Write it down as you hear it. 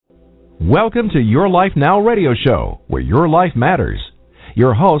Welcome to Your Life Now radio show, where your life matters.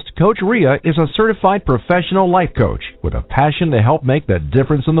 Your host, Coach Ria, is a certified professional life coach with a passion to help make the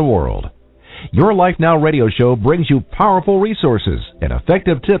difference in the world. Your Life Now radio show brings you powerful resources and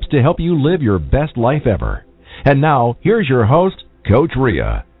effective tips to help you live your best life ever. And now, here's your host, Coach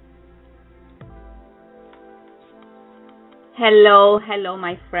Ria. Hello,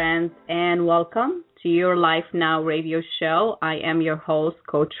 my friends, and welcome to Your Life Now radio show. I am your host,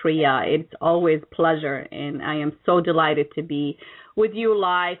 Coach Ria. It's always a pleasure, and I am so delighted to be with you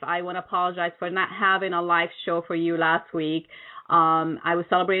live. I want to apologize for not having a live show for you last week. I was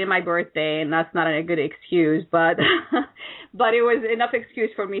celebrating my birthday, and that's not a good excuse, but but it was enough excuse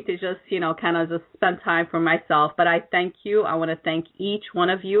for me to just, kind of just spend time for myself. But I thank you. I want to thank each one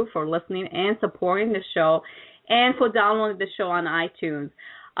of you for listening and supporting the show and for downloading the show on iTunes.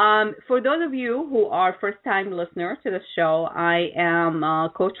 For those of you who are first-time listeners to the show, I am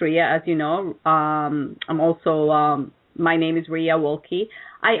Coach Ria, as you know. I'm also, my name is Ria Wilkie.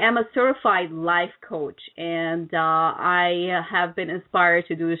 I am a certified life coach, and I have been inspired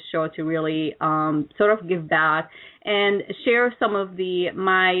to do this show to really sort of give back and share some of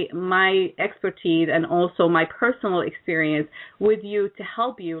my expertise and also my personal experience with you to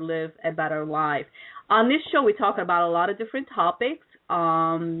help you live a better life. On this show, we talk about a lot of different topics.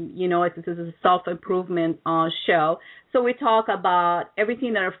 This is a self-improvement show. So we talk about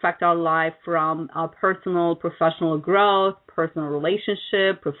everything that affects our life, from personal, professional growth, personal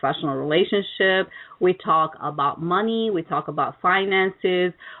relationship, professional relationship. We talk about money. We talk about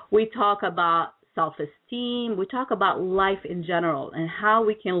finances. We talk about self-esteem. We talk about life in general and how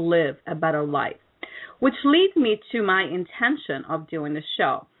we can live a better life, which leads me to my intention of doing the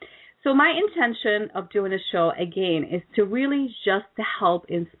show. So my intention of doing the show, again, is to really just to help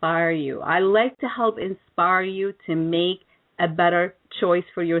inspire you. I like to help inspire you to make a better choice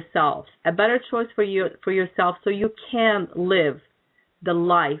for yourself, so you can live the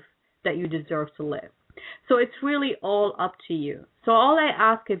life that you deserve to live. So it's really all up to you. So all I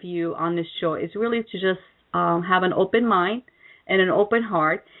ask of you on this show is really to just have an open mind and an open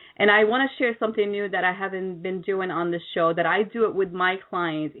heart. And I want to share something new that I haven't been doing on this show, that I do it with my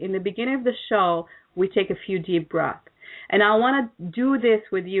clients. In the beginning of the show, we take a few deep breaths. And I want to do this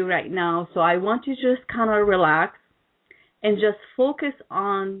with you right now. So I want you to just kind of relax and just focus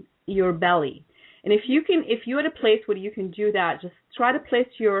on your belly. And if you're at a place where you can do that, just try to place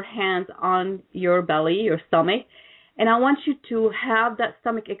your hands on your belly, your stomach. And I want you to have that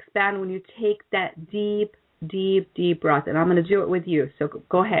stomach expand when you take that deep breath, and I'm going to do it with you. So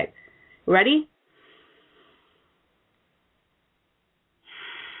go ahead. Ready?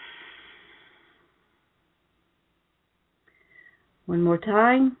 One more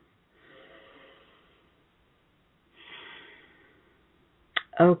time.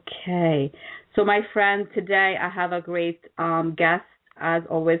 Okay. So my friend, today I have a great guest. As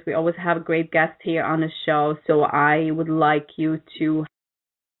always, we always have a great guest here on the show. So I would like you to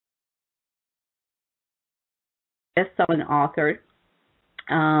best-selling author.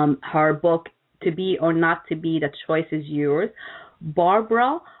 Her book, To Be or Not to Be, The Choice is Yours.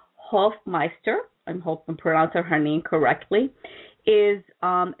 Barbara Hofmeister, I hope I'm pronouncing her name correctly, is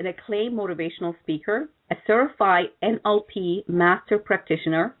an acclaimed motivational speaker, a certified NLP master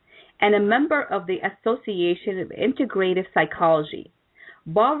practitioner, and a member of the Association of Integrative Psychology.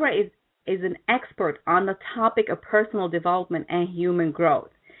 Barbara is an expert on the topic of personal development and human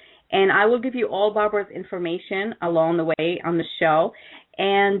growth. And I will give you all Barbara's information along the way on the show.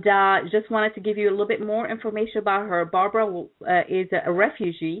 And just wanted to give you a little bit more information about her. Barbara is a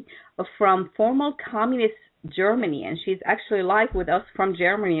refugee from former communist Germany, and she's actually live with us from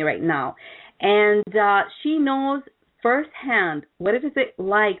Germany right now. And she knows firsthand what it is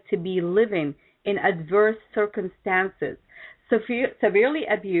like to be living in adverse circumstances, severely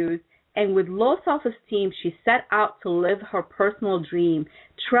abused, and with low self-esteem. She set out to live her personal dream,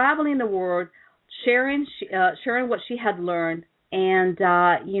 traveling the world, sharing what she had learned. And,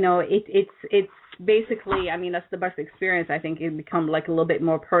 it's basically, that's the best experience. I think it become like a little bit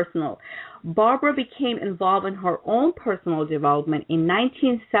more personal. Barbara became involved in her own personal development in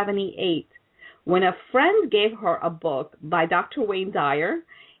 1978 when a friend gave her a book by Dr. Wayne Dyer.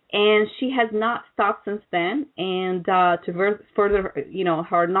 And she has not stopped since then. And to further,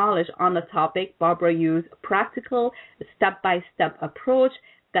 her knowledge on the topic, Barbara used a practical, step-by-step approach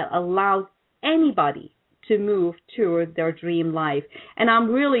that allows anybody to move toward their dream life. And I'm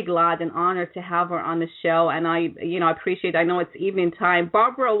really glad and honored to have her on the show. And I appreciate. I know it's evening time.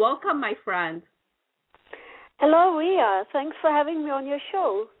 Barbara, welcome, my friend. Hello, Ria. Thanks for having me on your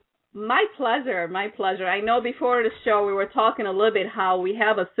show. My pleasure, my pleasure. I know before the show we were talking a little bit how we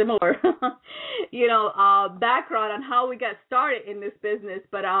have a similar, background on how we got started in this business.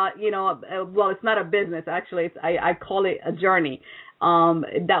 But well, it's not a business actually. I call it a journey.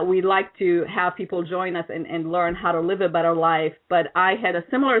 That we like to have people join us and learn how to live a better life. But I had a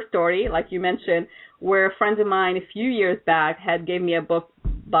similar story, like you mentioned, where friends of mine a few years back had gave me a book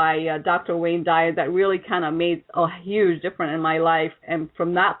by Dr. Wayne Dyer that really kind of made a huge difference in my life. And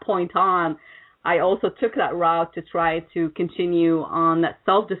from that point on, I also took that route to try to continue on that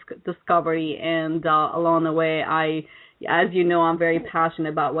self-discovery. And along the way, as you know, I'm very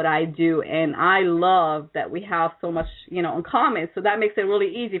passionate about what I do, and I love that we have so much, in common. So that makes it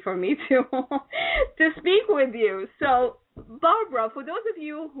really easy for me to to speak with you. So, Barbara, for those of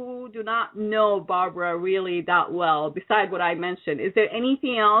you who do not know Barbara really that well, besides what I mentioned, is there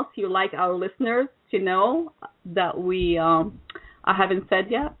anything else you'd like our listeners to know that I haven't said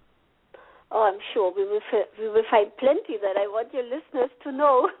yet? Oh, I'm sure we will find plenty that I want your listeners to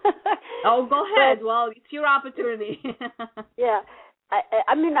know. Oh, go ahead. Well, it's your opportunity. Yeah.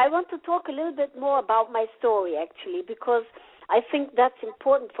 I want to talk a little bit more about my story, actually, because I think that's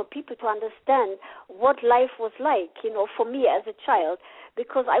important for people to understand what life was like, for me as a child,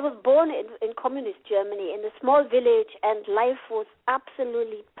 because I was born in communist Germany in a small village, and life was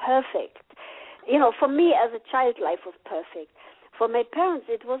absolutely perfect. For me as a child, life was perfect. For my parents,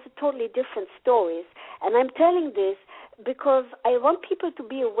 it was a totally different stories. And I'm telling this because I want people to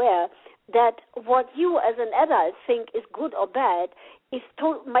be aware that what you as an adult think is good or bad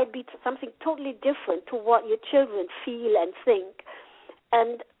might be something totally different to what your children feel and think.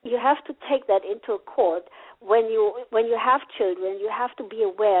 And you have to take that into account. When you have children, you have to be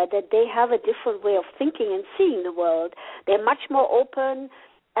aware that they have a different way of thinking and seeing the world. They're much more open,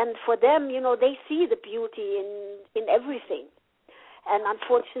 and for them, they see the beauty in everything. And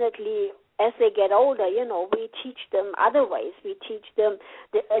unfortunately, as they get older, we teach them other ways. We teach them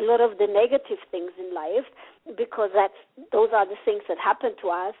a lot of the negative things in life, because those are the things that happen to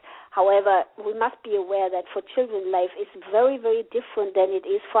us. However, we must be aware that for children, life is very, very different than it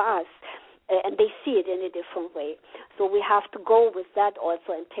is for us, and they see it in a different way. So we have to go with that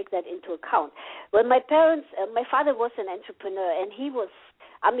also and take that into account. When my father was an entrepreneur, and he was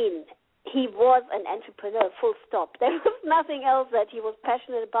an entrepreneur, full stop. There was nothing else that he was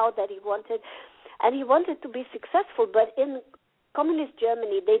passionate about, that he wanted. And he wanted to be successful, but in communist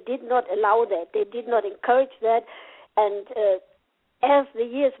Germany, they did not allow that. They did not encourage that. And as the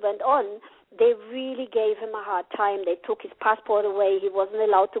years went on, they really gave him a hard time. They took his passport away. He wasn't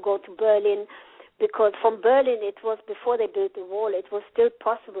allowed to go to Berlin, because from Berlin, it was before they built the wall, it was still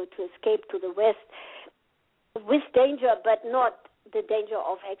possible to escape to the West with danger, but not the danger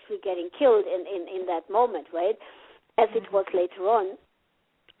of actually getting killed in that moment, right, as it was later on.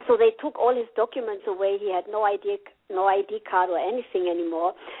 So they took all his documents away. He had no ID card or anything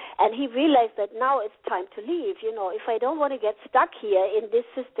anymore. And he realized that now it's time to leave. If I don't want to get stuck here in this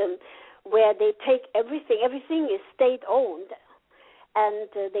system where they take everything is state-owned. And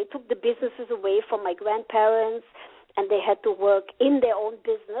they took the businesses away from my grandparents, and they had to work in their own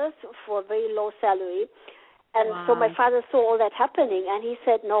business for a very low salary. And wow. So my father saw all that happening, and he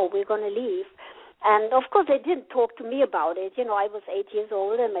said, no, we're going to leave. And, of course, they didn't talk to me about it. I was 8 years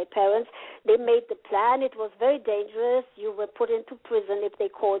old, and my parents, they made the plan. It was very dangerous. You were put into prison if they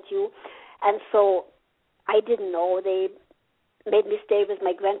caught you. And so I didn't know. They made me stay with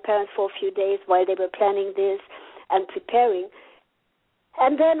my grandparents for a few days while they were planning this and preparing.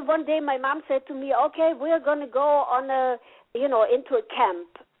 And then one day my mom said to me, okay, we're going to go on into a camp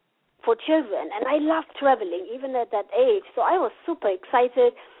for children. And I loved traveling, even at that age. So I was super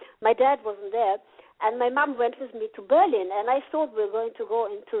excited. My dad wasn't there. And my mom went with me to Berlin. And I thought we were going to go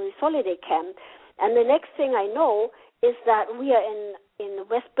into this holiday camp. And the next thing I know is that we are in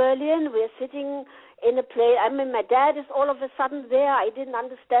West Berlin. We are sitting in a place. My dad is all of a sudden there. I didn't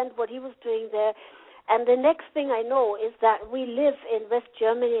understand what he was doing there. And the next thing I know is that we live in West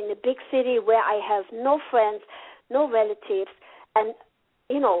Germany, in a big city where I have no friends, no relatives, and,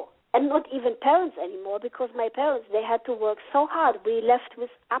 and not even parents anymore, because my parents, they had to work so hard. We left with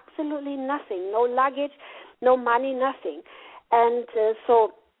absolutely nothing, no luggage, no money, nothing. And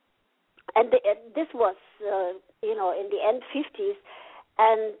this was, in the end 50s,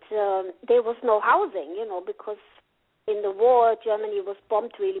 and there was no housing, because in the war, Germany was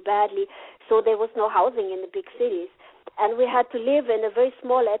bombed really badly, so there was no housing in the big cities. And we had to live in a very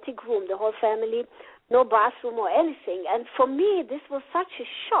small attic room, the whole family, no bathroom or anything. And for me, this was such a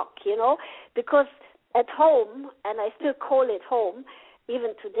shock, because at home, and I still call it home,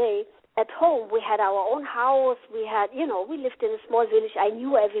 even today, at home, we had our own house. We had, we lived in a small village. I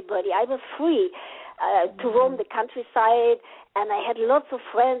knew everybody. I was free to roam the countryside, and I had lots of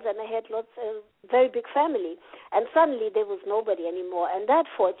friends, and I had lots of very big family. And suddenly there was nobody anymore, and that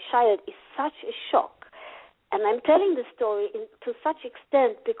for a child is such a shock. And I'm telling the story to such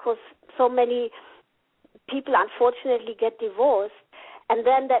extent because so many people unfortunately get divorced, and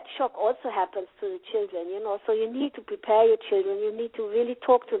then that shock also happens to the children, So you need to prepare your children. You need to really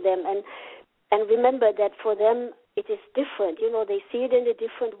talk to them and remember that for them it is different. They see it in a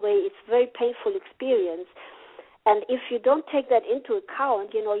different way. It's a very painful experience. And if you don't take that into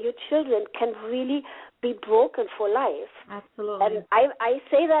account, your children can really be broken for life. Absolutely. And I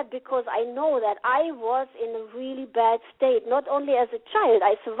say that because I know that I was in a really bad state. Not only as a child,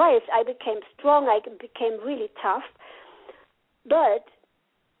 I survived. I became strong. I became really tough. But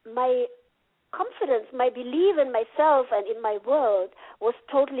my confidence, my belief in myself and in my world was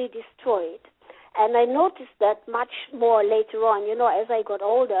totally destroyed. And I noticed that much more later on, as I got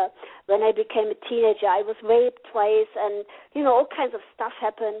older. When I became a teenager, I was raped twice, and, all kinds of stuff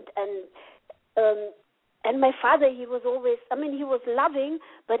happened. And my father, he was always, he was loving,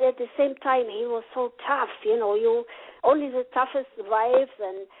 but at the same time, he was so tough, only the toughest survives,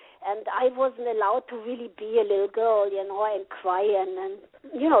 and I wasn't allowed to really be a little girl, and cry and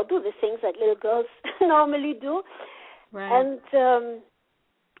do the things that little girls normally do. Right. And,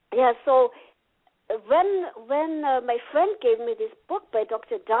 so when my friend gave me this book by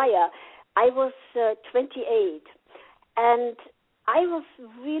Dr. Dyer, I was 28, and I was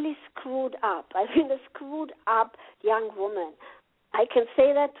really screwed up. I've been a screwed up young woman. I can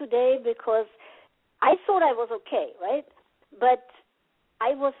say that today because I thought I was okay, right? But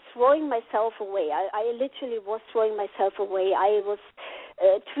I was throwing myself away. I literally was throwing myself away. I was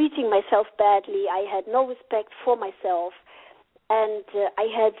treating myself badly. I had no respect for myself. And I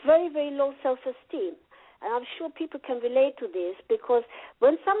had very, very low self-esteem. And I'm sure people can relate to this because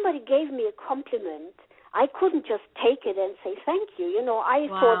when somebody gave me a compliment, I couldn't just take it and say thank you. I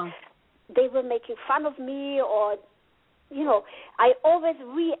thought they were making fun of me or, I always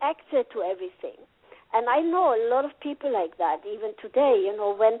reacted to everything. And I know a lot of people like that, even today,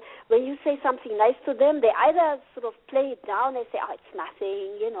 when you say something nice to them, they either sort of play it down and say, oh, it's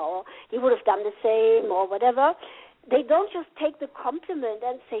nothing, you would have done the same or whatever. They don't just take the compliment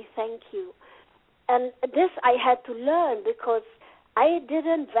and say thank you. And this I had to learn because I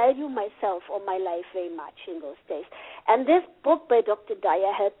didn't value myself or my life very much in those days. And this book by Dr.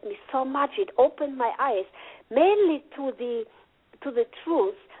 Dyer helped me so much. It opened my eyes, mainly to the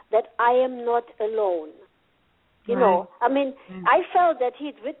truth that I am not alone. I felt that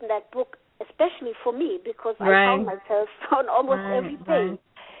he'd written that book especially for me because I found myself on almost every page.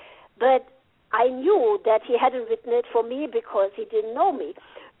 But I knew that he hadn't written it for me because he didn't know me.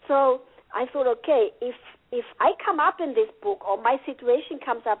 So I thought, okay, if I come up in this book or my situation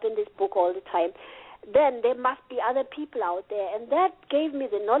comes up in this book all the time, then there must be other people out there. And that gave me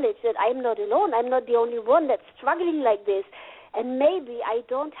the knowledge that I'm not alone. I'm not the only one that's struggling like this. And maybe I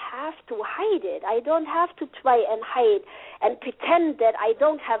don't have to hide it. I don't have to try and hide and pretend that I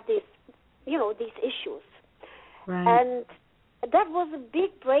don't have this, these issues. Right. And that was a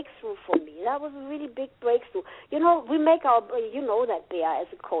big breakthrough for me. That was a really big breakthrough. We make our, that, Bea, as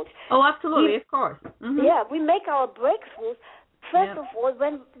a coach. Oh, absolutely, of course. Mm-hmm. Yeah, we make our breakthroughs, first of all,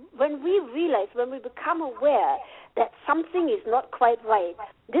 when we realize, when we become aware that something is not quite right.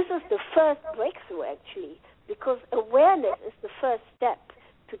 This is the first breakthrough, actually, because awareness is the first step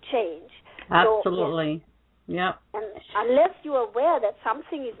to change. Absolutely. So, yeah. And unless you're aware that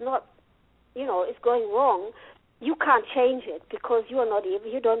something is not, is going wrong, you can't change it because you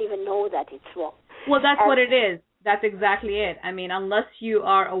don't even know that it's wrong. Well, that's what it is. That's exactly it. Unless you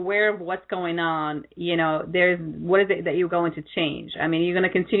are aware of what's going on, what is it that you're going to change? You're going to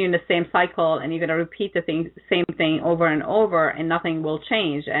continue in the same cycle and you're going to repeat the same thing over and over and nothing will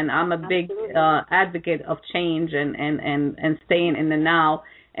change. And I'm a big advocate of change and staying in the now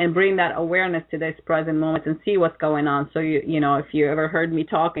and bring that awareness to this present moment and see what's going on. So, if you ever heard me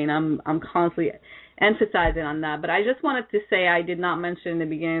talking, I'm constantly emphasizing on that. But I just wanted to say, I did not mention in the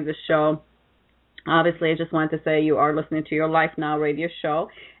beginning of the show, obviously, I just wanted to say you are listening to Your Life Now radio show.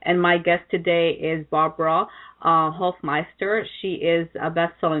 And my guest today is Barbara Hofmeister. She is a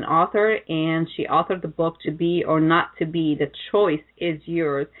best-selling author, and she authored the book To Be or Not to Be, The Choice is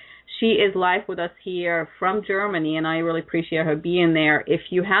Yours. She is live with us here from Germany, and I really appreciate her being there.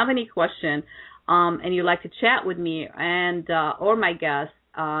 If you have any question and you'd like to chat with me and or my guest,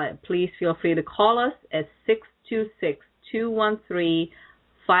 please feel free to call us at 626-213-5773,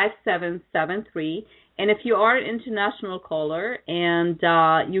 And if you are an international caller, and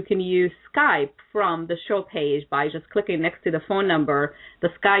you can use Skype from the show page by just clicking next to the phone number, the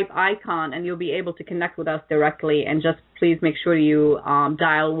Skype icon, and you'll be able to connect with us directly. And just please make sure you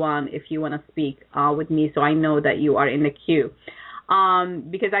dial 1 if you want to speak with me, so I know that you are in the queue.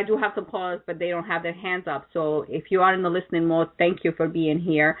 Because I do have some callers, but they don't have their hands up. So if you are in the listening mode, thank you for being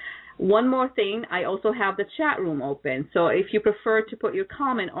here. One more thing, I also have the chat room open. So if you prefer to put your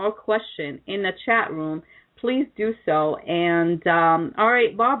comment or question in the chat room, please do so. And all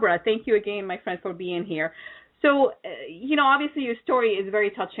right, Barbara, thank you again, my friend, for being here. So, obviously your story is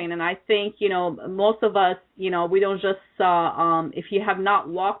very touching, and I think, most of us, we don't just, if you have not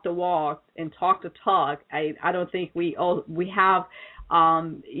walked the walk and talked the talk, I don't think we have,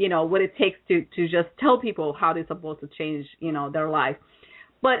 what it takes to just tell people how they're supposed to change, their life.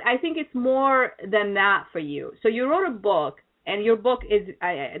 But I think it's more than that for you. So you wrote a book, and your book is,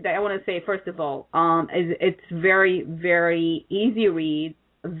 I want to say, first of all, it's very, very easy read,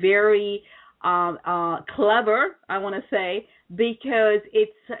 very clever, I want to say, because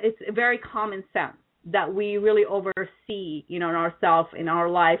it's very common sense that we really oversee, in ourselves, in our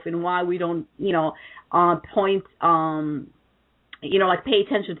life, and why we don't, pay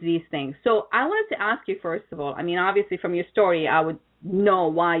attention to these things. So I wanted to ask you, first of all, I mean, obviously from your story, I would know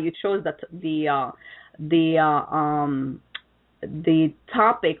why you chose the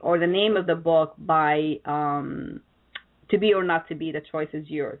topic or the name of the book by To Be or Not to Be, the choice is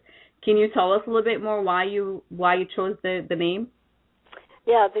yours. Can you tell us a little bit more why you chose the name?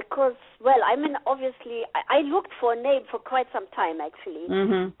 Yeah, because, obviously, I looked for a name for quite some time, actually.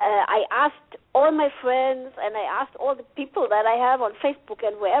 Mm-hmm. I asked all my friends, and I asked all the people that I have on Facebook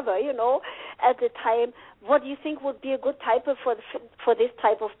and wherever, at the time, what do you think would be a good title for this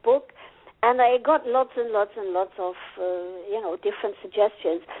type of book? And I got lots and lots and lots of, different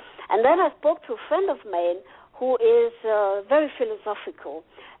suggestions. And then I spoke to a friend of mine who is very philosophical.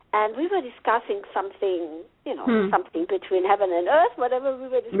 And we were discussing something, something between heaven and earth, whatever we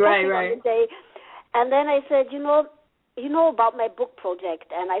were discussing on the day. And then I said, you know about my book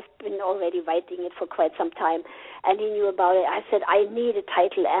project, and I've been already writing it for quite some time. And he knew about it. I said, I need a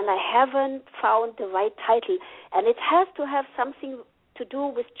title, and I haven't found the right title. And it has to have something to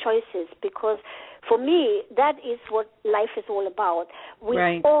do with choices, because for me, that is what life is all about. We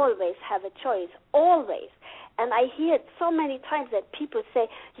always have a choice, always. And I hear it so many times that people say,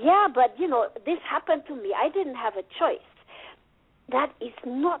 yeah, but, this happened to me. I didn't have a choice. That is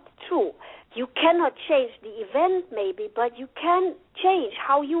not true. You cannot change the event, maybe, but you can change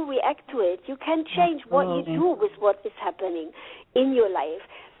how you react to it. You can change what you do with what is happening in your life.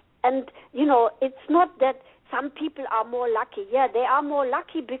 And, it's not that some people are more lucky. Yeah, they are more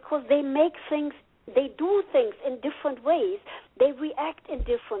lucky because they do things in different ways. They react in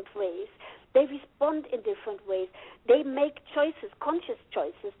different ways. They respond in different ways. They make choices, conscious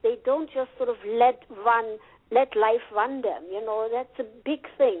choices. They don't just sort of let life run them. That's a big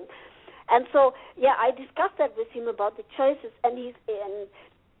thing. And so, I discussed that with him about the choices, and he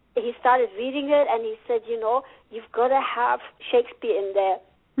started reading it, and he said, you've got to have Shakespeare in there,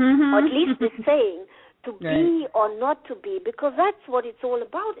 or at least the saying, to be or not to be, because that's what it's all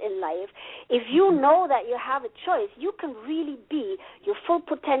about in life. If you know that you have a choice, you can really be your full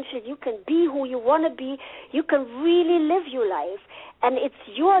potential. You can be who you want to be. You can really live your life, and it's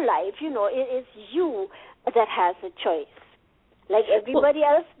your life. It is you that has a choice. Like everybody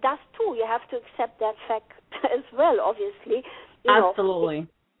else does too. You have to accept that fact as well, obviously. Absolutely.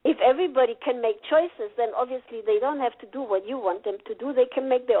 If everybody can make choices, then obviously they don't have to do what you want them to do. They can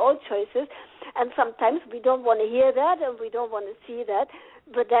make their own choices. And sometimes we don't want to hear that and we don't want to see that,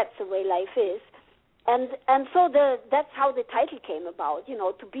 but that's the way life is. And so that's how the title came about,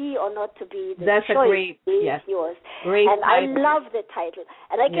 to be or not to be. That's choice is yours. Great and title. I love the title.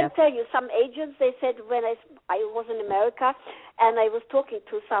 And I can tell you, some agents, they said when I was in America and I was talking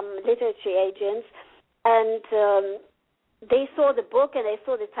to some literature agents, and they saw the book and they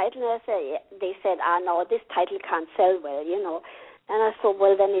saw the title, and they said, no, this title can't sell well, And I thought,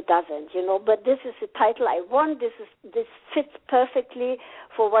 well, then it doesn't, But this is the title I want. This fits perfectly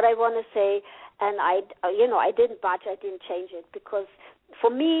for what I want to say. And I didn't budge. I didn't change it, because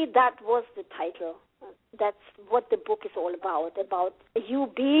for me that was the title. That's what the book is all about you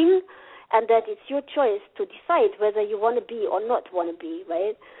being, and that it's your choice to decide whether you want to be or not want to be,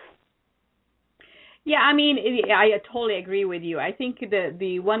 right? Yeah, I mean, I totally agree with you. I think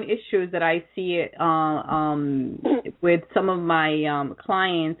the one issue that I see with some of my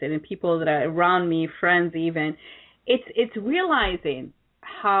clients and people that are around me, friends even, it's realizing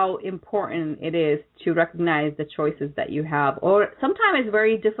how important it is to recognize the choices that you have. Or sometimes it's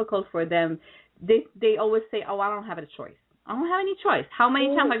very difficult for them they always say, oh, I don't have a choice. I don't have any choice. How many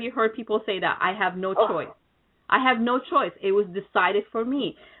times have you heard people say that? I have no choice. I have no choice. It was decided for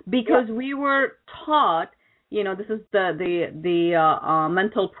me because we were taught, this is the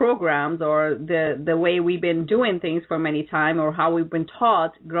mental programs or the way we've been doing things for many time, or how we've been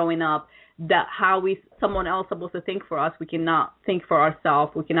taught growing up, that someone else is supposed to think for us. We cannot think for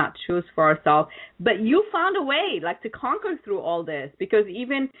ourselves. We cannot choose for ourselves. But you found a way, like, to conquer through all this, because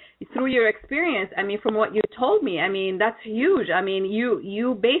even through your experience, I mean, from what you told me, I mean, that's huge. I mean,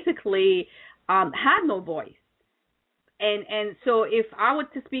 you basically had no voice. And so if I were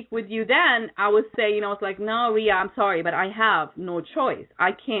to speak with you then, I would say, it's like, no, Ria, I'm sorry, but I have no choice.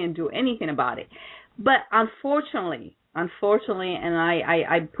 I can't do anything about it. But unfortunately, and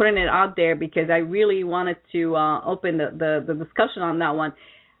I'm putting it out there because I really wanted to open the discussion on that one.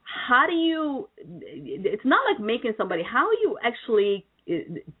 How do you, it's not like making somebody, how do you actually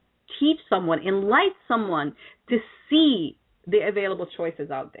teach someone, enlighten someone to see the available choices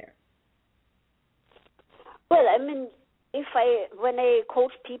out there? Well, I mean, when I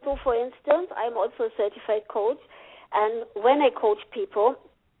coach people, for instance, I'm also a certified coach, and when I coach people,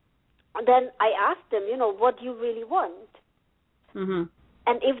 then I ask them, what do you really want? Mm-hmm.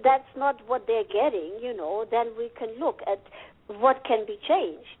 And if that's not what they're getting, then we can look at what can be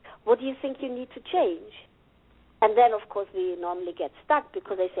changed. What do you think you need to change? And then, of course, we normally get stuck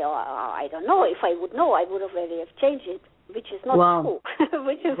because they say, I don't know. If I would know, I would have already have changed it, which is not true.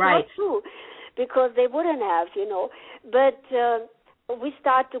 Which is not true, because they wouldn't have, But we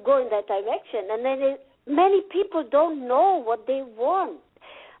start to go in that direction, and then many people don't know what they want.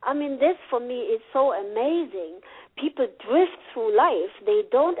 I mean, this for me is so amazing. People drift through life. They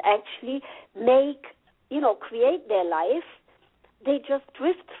don't actually create their life. They just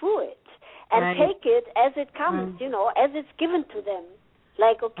drift through it and take it as it comes, as it's given to them.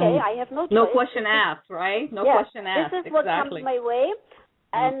 Like, okay, I have no choice. No question asked, right? No question asked. This is what comes my way,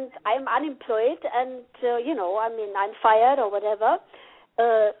 and I'm unemployed, and, I'm fired or whatever.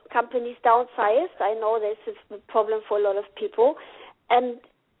 Companies downsized. I know this is a problem for a lot of people. And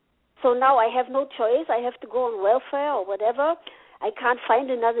so now I have no choice. I have to go on welfare or whatever. I can't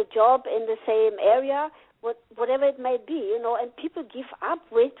find another job in the same area, whatever it might be, and people give up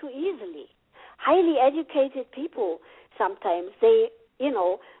way too easily. Highly educated people, sometimes, they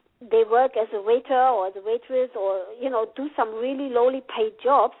work as a waiter or as a waitress or, do some really lowly paid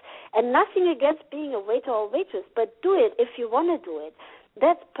jobs, and nothing against being a waiter or waitress, but do it if you want to do it.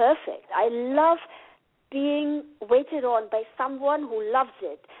 That's perfect. I love being waited on by someone who loves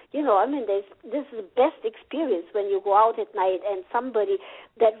it. This is the best experience when you go out at night and somebody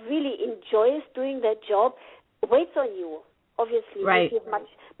that really enjoys doing that job waits on you. Obviously, you give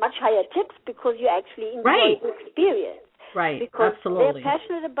much higher tips because you actually enjoy the experience. Right, because absolutely. They're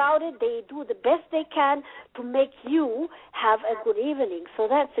passionate about it. They do the best they can to make you have a good evening.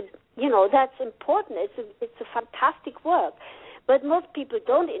 So that's important. It's a fantastic work. But most people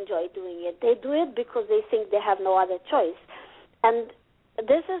don't enjoy doing it. They do it because they think they have no other choice. And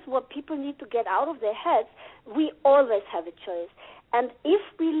this is what people need to get out of their heads. We always have a choice. And if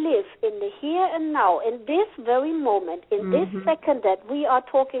we live in the here and now, in this very moment, in this second that we are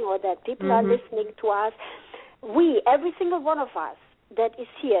talking or that people are listening to us, every single one of us that is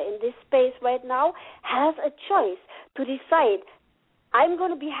here in this space right now, has a choice to decide, I'm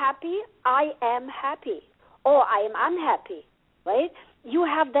going to be happy, I am happy, or I am unhappy. Right? You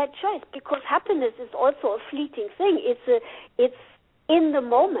have that choice, because happiness is also a fleeting thing. It's in the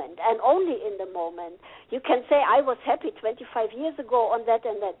moment and only in the moment. You can say, I was happy 25 years ago on that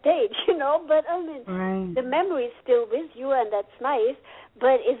and that date, but the memory is still with you, and that's nice,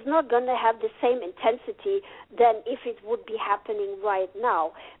 but it's not going to have the same intensity than if it would be happening right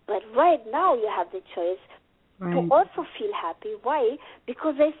now. But right now you have the choice to also feel happy. Why?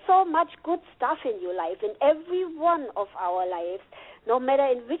 Because there's so much good stuff in your life, in every one of our lives. No matter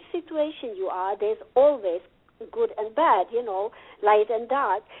in which situation you are, there's always good and bad, light and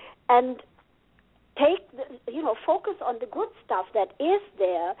dark. And focus on the good stuff that is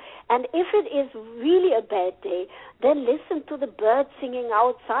there. And if it is really a bad day, then listen to the birds singing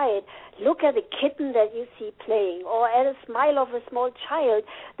outside. Look at the kitten that you see playing, or at a smile of a small child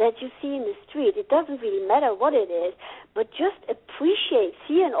that you see in the street. It doesn't really matter what it is, but just appreciate.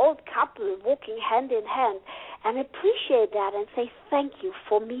 See an old couple walking hand in hand, and appreciate that and say thank you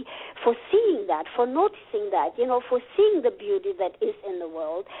for seeing that, for noticing that, for seeing the beauty that is in the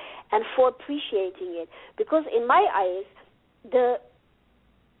world, and for appreciating it. Because in my eyes,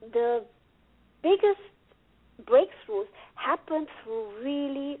 the biggest breakthroughs happen through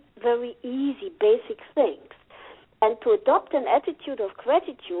really very easy, basic things. And to adopt an attitude of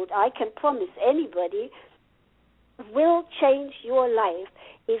gratitude, I can promise anybody, will change your life.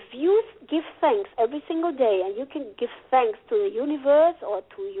 If you give thanks every single day, and you can give thanks to the universe or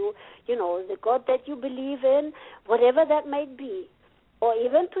to you, the God that you believe in, whatever that might be, or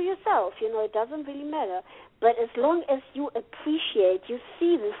even to yourself, it doesn't really matter. But as long as you appreciate, you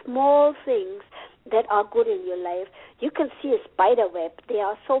see the small things that are good in your life. You can see a spider web. They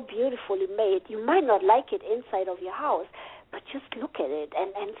are so beautifully made. You might not like it inside of your house, but just look at it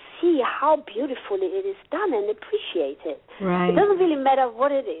and see how beautifully it is done and appreciate it. Right. It doesn't really matter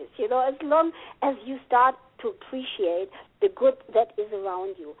what it is, as long as you start to appreciate the good that is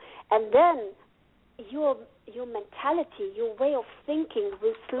around you. And then your mentality, your way of thinking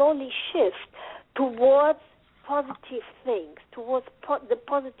will slowly shift towards positive things, towards the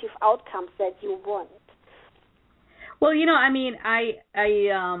positive outcomes that you want. Well, I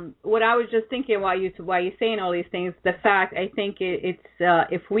what I was just thinking while you're saying all these things, the fact, I think it's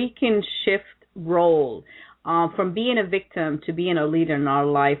if we can shift role from being a victim to being a leader in our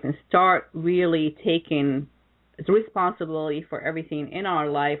life and start really taking responsibility for everything in our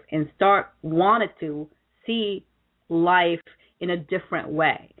life and start wanting to see life in a different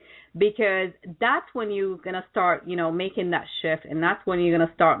way. Because that's when you're going to start, making that shift, and that's when you're going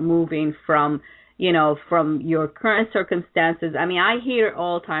to start moving from your current circumstances. I mean, I hear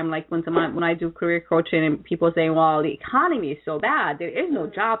all the time, like when I do career coaching and people say, well, the economy is so bad, there is no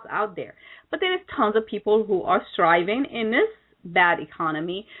jobs out there. But there is tons of people who are striving in this bad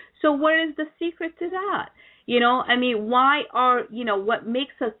economy. So where is the secret to that? What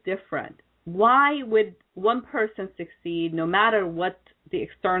makes us different? Why would one person succeed no matter what the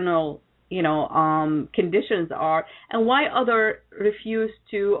external conditions are, and why others refuse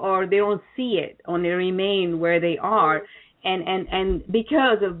to, or they don't see it, or they remain where they are, and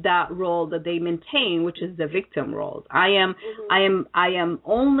because of that role that they maintain, which is the victim role. I am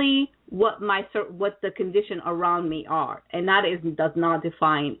only what the condition around me are, and that does not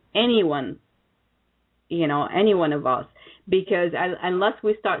define anyone, any one of us, because unless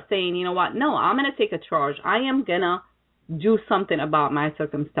we start saying, no, I'm going to take a charge. I am going to do something about my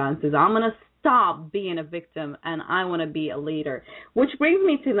circumstances. I'm going to stop being a victim, and I want to be a leader. Which brings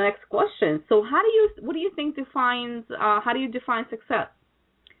me to the next question. So what do you think defines, how do you define success?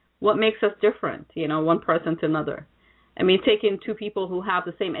 What makes us different, one person to another? I mean, taking two people who have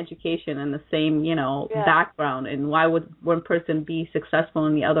the same education and the same, background, and why would one person be successful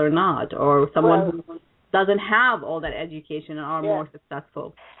and the other not? Or someone who doesn't have all that education and are more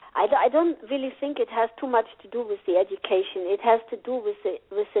successful? I don't really think it has too much to do with the education. It has to do with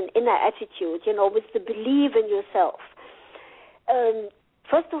an inner attitude, with the belief in yourself.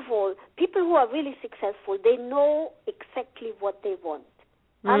 First of all, people who are really successful, they know exactly what they want.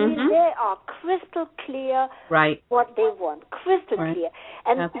 I mean, they are crystal clear what they want, crystal clear.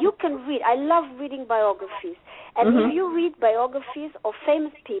 And you can read. I love reading biographies. And if you read biographies of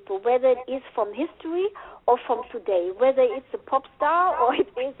famous people, whether it is from history or from today, whether it's a pop star or it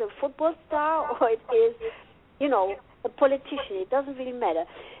is a football star or it is, a politician, it doesn't really matter.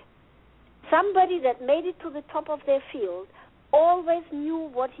 Somebody that made it to the top of their field always knew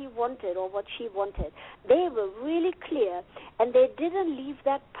what he wanted or what she wanted. They were really clear, and they didn't leave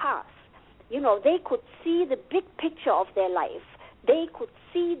that path. They could see the big picture of their life. They could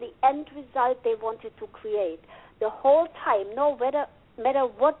see the end result they wanted to create. The whole time, no matter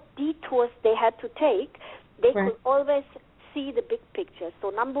what detours they had to take, they could always see the big picture.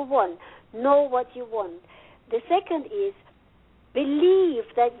 So number one, know what you want. The second is believe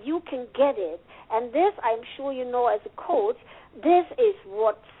that you can get it. And this, I'm sure you know as a coach, this is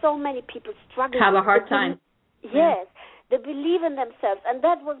what so many people struggle with. Have a hard time. Yes, they believe in themselves. And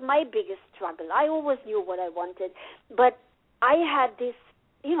that was my biggest struggle. I always knew what I wanted. But I had this,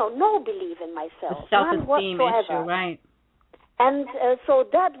 no belief in myself. The self-esteem issue, right. And so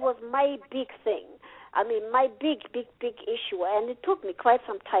that was my big thing. I mean, my big issue. And it took me quite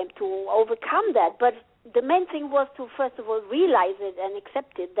some time to overcome that. But the main thing was to, first of all, realize it and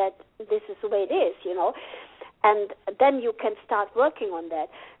accept it, that this is the way it is, And then you can start working on that.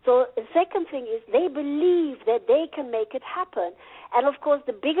 So the second thing is they believe that they can make it happen. And, of course,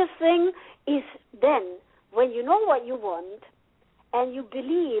 the biggest thing is then when you know what you want and you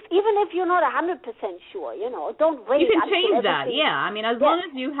believe, even if you're not 100% sure, don't wait. You can change that, I mean, as long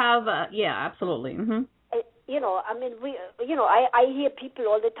as you have, absolutely. Mm-hmm. I mean, I hear people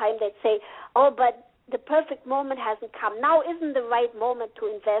all the time that say, oh, but the perfect moment hasn't come. Now isn't the right moment to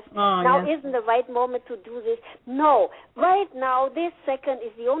invest. Now isn't the right moment to do this. No. Right now, this second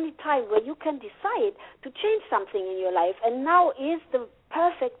is the only time where you can decide to change something in your life. And now is the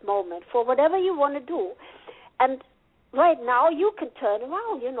perfect moment for whatever you want to do. And right now you can turn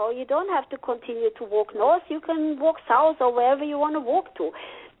around. You don't have to continue to walk north. You can walk south or wherever you want to walk to.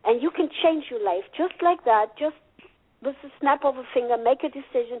 And you can change your life just like that, just with a snap of a finger, make a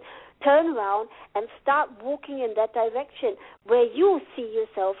decision, turn around, and start walking in that direction where you see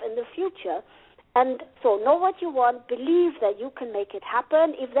yourself in the future. And so know what you want, believe that you can make it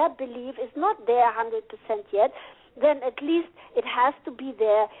happen. If that belief is not there 100% yet, then at least it has to be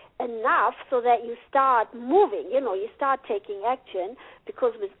there enough so that you start moving, you start taking action,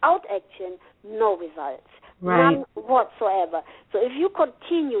 because without action, no results. Right. None whatsoever. So if you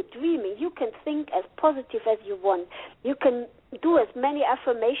continue dreaming, you can think as positive as you want. You can do as many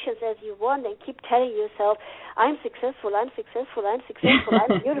affirmations as you want and keep telling yourself, I'm successful, I'm successful, I'm successful,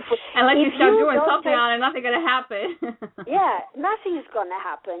 I'm beautiful. Unless you start doing something on it, nothing's going to happen. Yeah, nothing is going to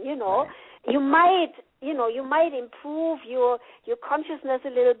happen, You might improve your consciousness a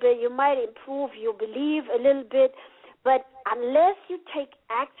little bit. You might improve your belief a little bit. But unless you take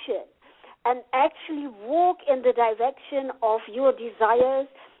action and actually walk in the direction of your desires,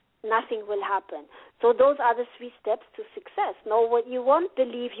 nothing will happen. So those are the 3 steps to success. Know what you want,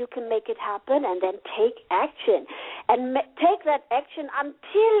 believe you can make it happen, and then take action. And take that action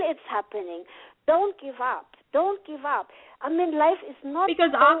until it's happening. Don't give up. Don't give up. I mean, life is not... Because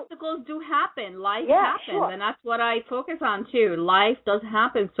obstacles do happen. Life happens, sure. And that's what I focus on, too. Life does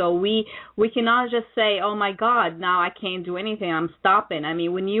happen, so we cannot just say, oh, my God, now I can't do anything, I'm stopping. I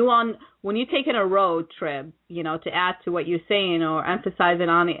mean, when you're taking a road trip, to add to what you're saying or emphasizing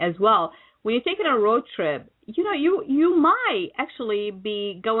on it as well, when you're taking a road trip, you might actually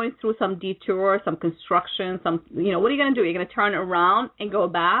be going through some detour, some construction, what are you going to do? You're going to turn around and go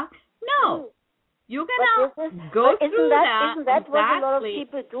back? No. You're going to go through that. Isn't that exactly. what a lot of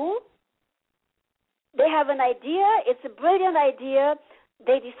people do? They have an idea. It's a brilliant idea.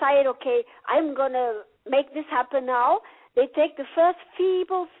 They decide, okay, I'm going to make this happen now. They take the first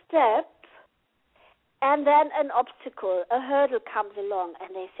feeble step, and then an obstacle, a hurdle comes along,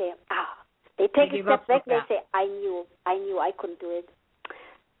 and they say, They take a step back, they say, I knew I couldn't do it.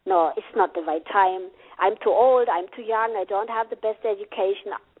 No, it's not the right time. I'm too old, I'm too young, I don't have the best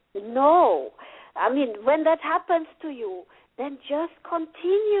education. No. I mean, when that happens to you, then just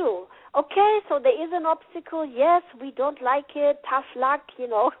continue. Okay, so there is an obstacle. Yes, we don't like it. Tough luck,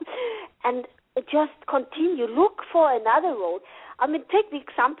 and just continue. Look for another road. I mean, take the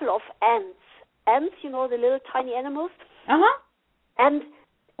example of ants. Ants, the little tiny animals. Uh-huh. And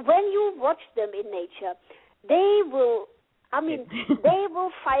when you watch them in nature, they will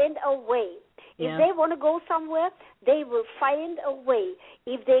find a way. If they want to go somewhere, they will find a way.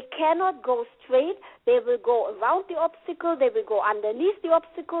 If they cannot go straight, they will go around the obstacle, they will go underneath the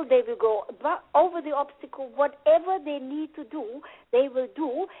obstacle, they will go over the obstacle. Whatever they need to do, they will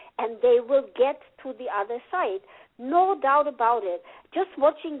do, and they will get to the other side. No doubt about it. Just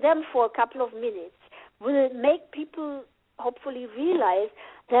watching them for a couple of minutes will make people hopefully realize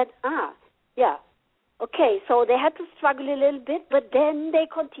that, okay, so they had to struggle a little bit, but then they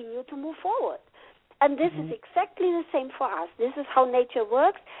continue to move forward. And this is exactly the same for us. This is how nature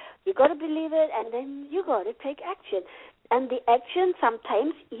works. You got to believe it, and then you got to take action. And the action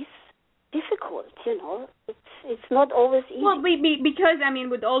sometimes is difficult, It's not always easy. Well, because,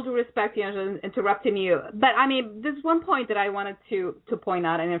 with all due respect, interrupting you, but, there's one point that I wanted to point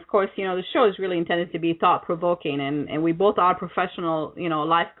out, and, of course, the show is really intended to be thought-provoking, and we both are professional,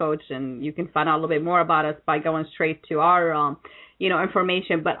 life coach, and you can find out a little bit more about us by going straight to our,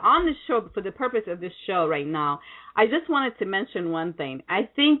 information. But on the show, for the purpose of this show right now, I just wanted to mention one thing. I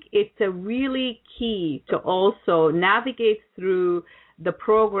think it's a really key to also navigate through the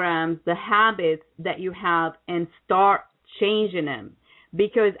programs, the habits that you have, and start changing them.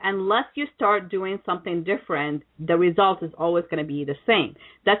 Because unless you start doing something different, the result is always going to be the same.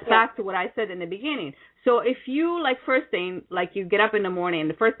 That's back to what I said in the beginning. So if you, first thing, you get up in the morning,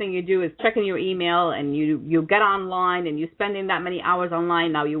 the first thing you do is checking your email, and you get online, and you're spending that many hours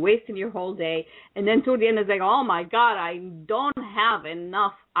online. Now you're wasting your whole day. And then toward the end, it's like, oh, my God, I don't have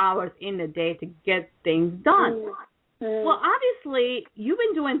enough hours in the day to get things done. Well, obviously, you've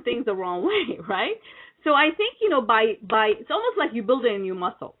been doing things the wrong way, right? So I think, by it's almost like you build a new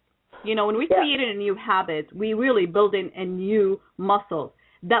muscle. When we created a new habit, we really build in a new muscle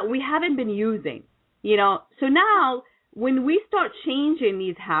that we haven't been using, So now when we start changing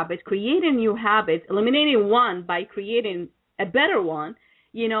these habits, creating new habits, eliminating one by creating a better one,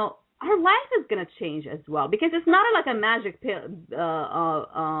 our life is going to change as well, because it's not like a magic pill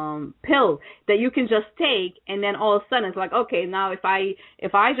that you can just take, and then all of a sudden it's like, okay, now if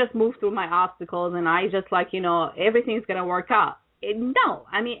I just move through my obstacles and I just everything's going to work out. No,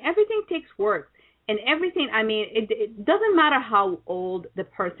 everything takes work. And everything, I mean, it doesn't matter how old the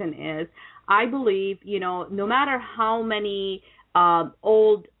person is. I believe, no matter how many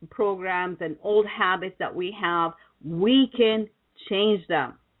old programs and old habits that we have, we can change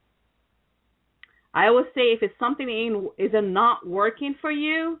them. I always say if it's something is not working for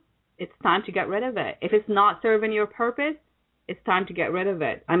you, it's time to get rid of it. If it's not serving your purpose, it's time to get rid of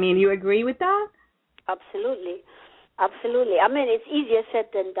it. I mean, you agree with that? Absolutely. Absolutely. I mean, it's easier said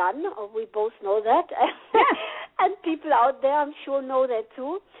than done. We both know that. Yes. And people out there, I'm sure, know that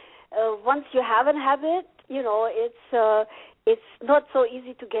too. Once you have a habit, it's not so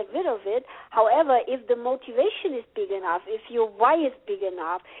easy to get rid of it. However, if the motivation is big enough, if your why is big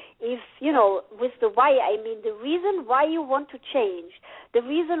enough, if, with the why, I mean the reason why you want to change, the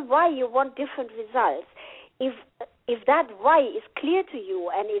reason why you want different results, if that why is clear to you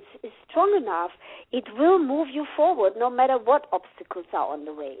and it's strong enough, it will move you forward no matter what obstacles are on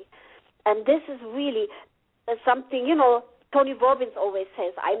the way. And this is really something, Tony Robbins always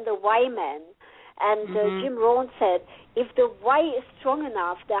says, I'm the why man. And Jim Rohn said, if the why is strong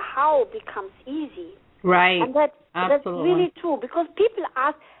enough, the how becomes easy. Right. And that's really true, because people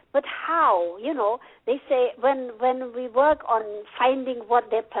ask, but how? They say when we work on finding what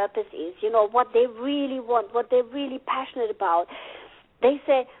their purpose is, what they really want, what they're really passionate about, they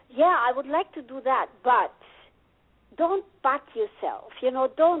say, yeah, I would like to do that, but don't but yourself.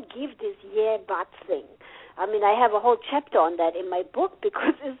 Don't give this yeah, but thing. I mean, I have a whole chapter on that in my book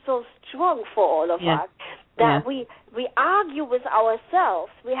because it's so strong for all of us that we argue with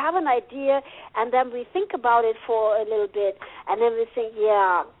ourselves. We have an idea, and then we think about it for a little bit, and then we think,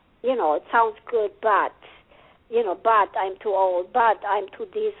 yeah, it sounds good, but I'm too old, but I'm too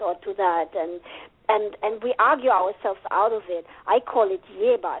this or too that, and we argue ourselves out of it. I call it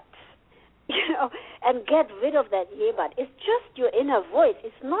yeah, but. And get rid of that yeah, but. It's just your inner voice.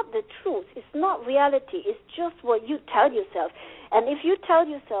 It's not the truth. It's not reality. It's just what you tell yourself. And if you tell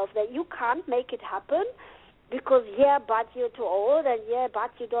yourself that you can't make it happen because, yeah, but you're too old, and yeah,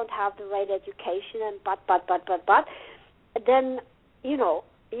 but you don't have the right education, and but, then,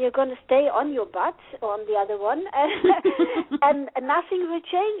 you're going to stay on your butt, on the other one, and nothing will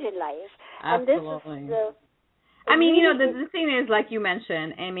change in life. Absolutely. And this is I mean, the thing is, like you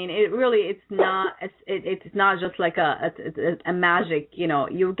mentioned, I mean, it's not just like a magic,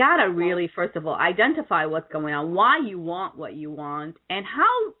 you gotta really, first of all, identify what's going on, why you want what you want, and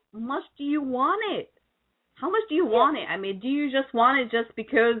how much do you want it? How much do you want it? I mean, do you just want it just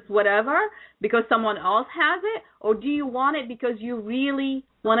because because someone else has it, or do you want it because you really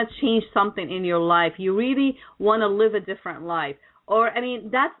want to change something in your life? You really want to live a different life? Or, I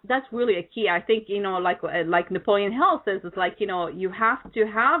mean, that's really a key. I think, like Napoleon Hill says, it's like, you have to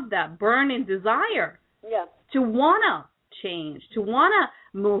have that burning desire to want to change, to want to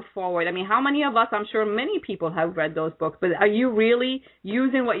move forward. I mean, how many of us, I'm sure many people have read those books, but are you really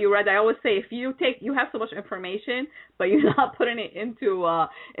using what you read? I always say, if you have so much information, but you're not putting it into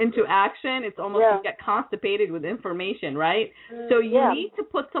action, it's almost you get constipated with information, right? So you need to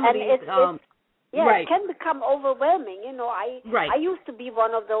put some of these... It can become overwhelming. I used to be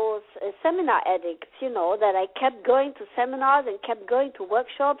one of those seminar addicts, that I kept going to seminars and kept going to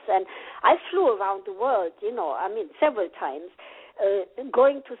workshops, and I flew around the world, several times,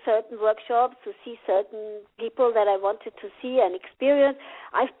 going to certain workshops to see certain people that I wanted to see and experience.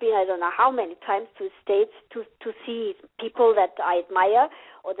 I've been, I don't know how many times, to States to see people that I admire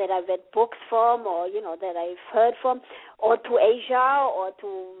or that I read books from, or, that I've heard from, or to Asia or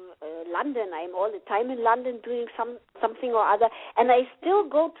to London. I'm all the time in London doing something or other, and I still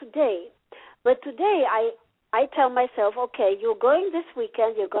go today. But today I tell myself, okay, you're going this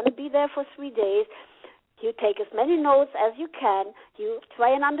weekend, you're going to be there for 3 days, you take as many notes as you can, you try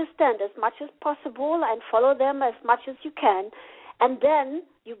and understand as much as possible and follow them as much as you can, and then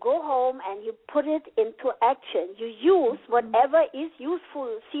you go home and you put it into action. You use whatever is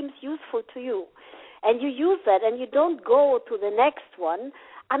useful, seems useful to you, and you use that, and you don't go to the next one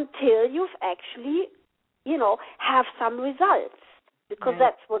until you've actually, have some results, because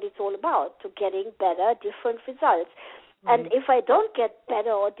that's what it's all about, to getting better, different results. And if I don't get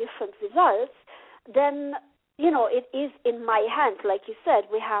better or different results, then, it is in my hands. Like you said,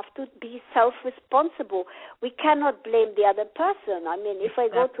 we have to be self-responsible. We cannot blame the other person. I mean, if I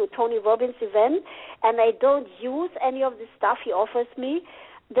go to a Tony Robbins event and I don't use any of the stuff he offers me,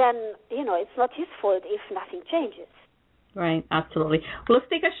 then, it's not his fault if nothing changes. Right, absolutely. Well, let's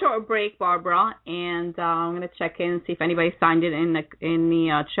take a short break, Barbara, and I'm going to check in and see if anybody signed in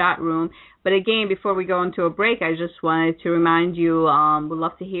the chat room. But again, before we go into a break, I just wanted to remind you, we'd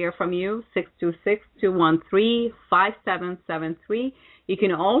love to hear from you, 626-213-5773. You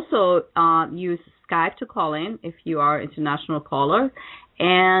can also use Skype to call in if you are an international caller.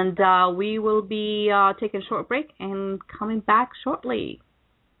 And we will be taking a short break and coming back shortly.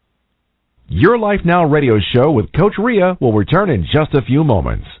 Your Life Now radio show with Coach Ria will return in just a few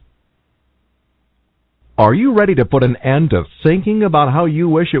moments. Are you ready to put an end to thinking about how you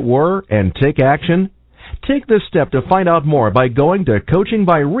wish it were and take action? Take this step to find out more by going to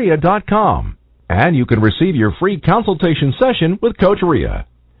coachingbyria.com. And you can receive your free consultation session with Coach Ria.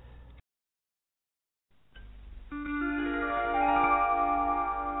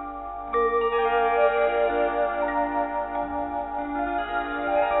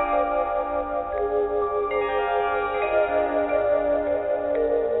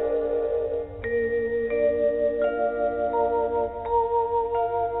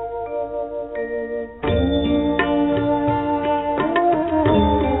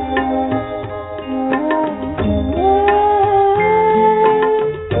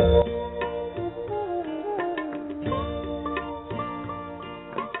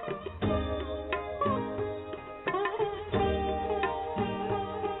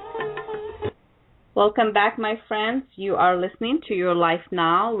 Welcome back, my friends. You are listening to Your Life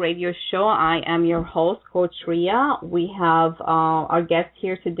Now radio show. I am your host, Coach Ria. We have our guest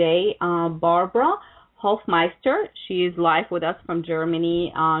here today, Barbara Hofmeister. She is live with us from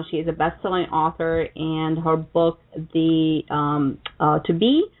Germany. She is a best-selling author, and her book, To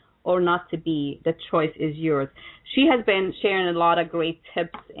Be or Not to Be, The Choice is Yours. She has been sharing a lot of great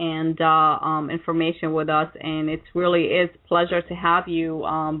tips and information with us, and it really is a pleasure to have you,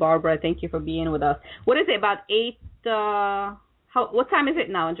 Barbara. Thank you for being with us. What is it, about 8? What time is it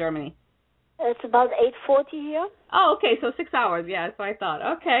now in Germany? It's about 8:40 here. Oh, okay, so 6 hours. Yeah, that's what I thought.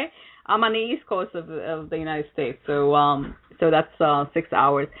 Okay, I'm on the East Coast of the United States, so that's 6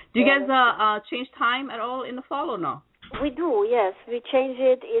 hours. Do you guys change time at all in the fall or no? We do, yes. We change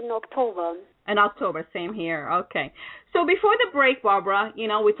it in October. In October, same here. Okay. So before the break, Barbara,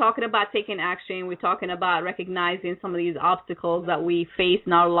 we're talking about taking action. We're talking about recognizing some of these obstacles that we face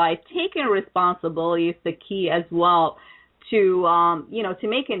in our life. Taking responsibility is the key as well to, to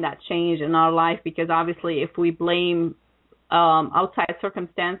making that change in our life, because obviously if we blame outside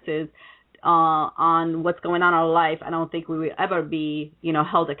circumstances on what's going on in our life, I don't think we will ever be,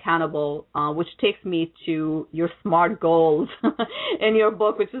 held accountable, which takes me to your SMART goals in your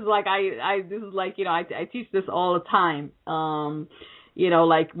book, which is like, I teach this all the time.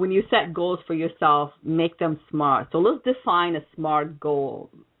 Like when you set goals for yourself, make them SMART. So let's define a SMART goal.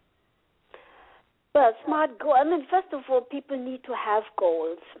 Well, SMART goal, first of all, people need to have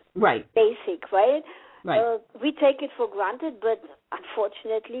goals. Right. Basic, right? Right. We take it for granted, but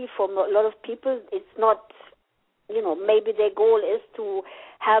unfortunately, for a lot of people, it's not, maybe their goal is to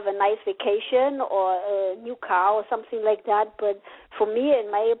have a nice vacation or a new car or something like that. But for me, in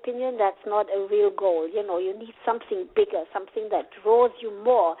my opinion, that's not a real goal. You need something bigger, something that draws you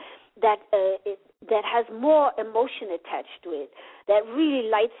more, that has more emotion attached to it, that really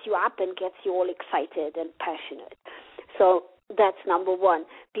lights you up and gets you all excited and passionate. So that's number one.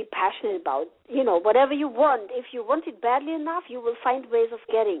 Be passionate about, whatever you want. If you want it badly enough, you will find ways of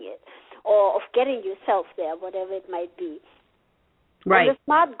getting it or of getting yourself there, whatever it might be. Right. And the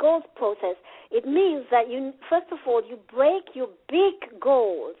SMART goals process, it means that first of all, you break your big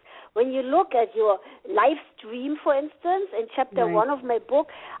goals. When you look at your life stream, for instance, in chapter 1 of my book,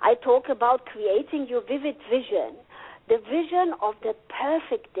 I talk about creating your vivid vision, the vision of the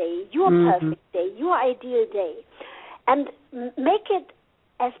perfect day, your perfect day, your ideal day. And make it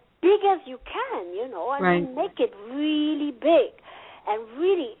as big as you can, make it really big and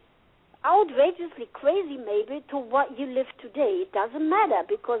really outrageously crazy maybe to what you live today. It doesn't matter,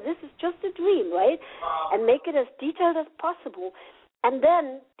 because this is just a dream, right? And make it as detailed as possible. And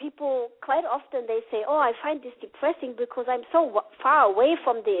then people, quite often they say, oh, I find this depressing because I'm so far away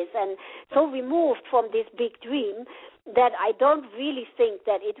from this and so removed from this big dream that I don't really think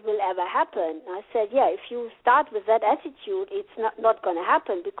that it will ever happen. I said, yeah, if you start with that attitude, it's not going to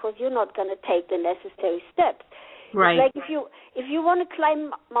happen, because you're not going to take the necessary steps. Right. It's like if you want to climb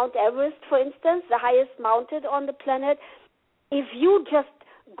Mount Everest, for instance, the highest mountain on the planet, if you just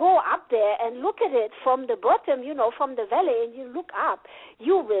go up there and look at it from the bottom, from the valley, and you look up,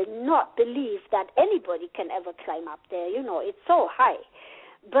 you will not believe that anybody can ever climb up there. It's so high.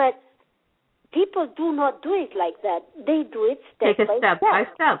 But people do not do it like that. They do it step by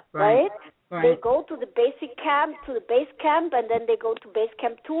step, right? They go to the base camp, and then they go to base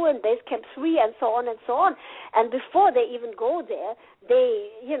camp 2 and base camp 3 and so on and so on. And before they even go there, they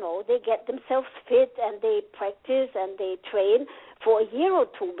get themselves fit and they practice and they train for a year or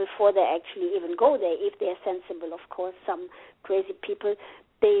two before they actually even go there, if they're sensible, of course. Some crazy people,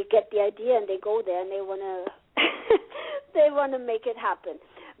 they get the idea and they go there and they want to make it happen.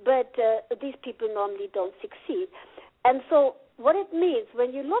 But these people normally don't succeed. And so what it means,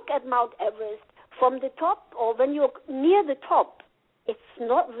 when you look at Mount Everest from the top, or when you're near the top, it's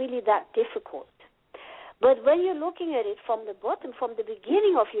not really that difficult. But when you're looking at it from the bottom, from the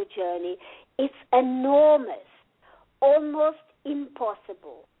beginning of your journey, it's enormous, almost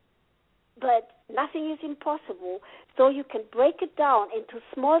impossible. But nothing is impossible, so you can break it down into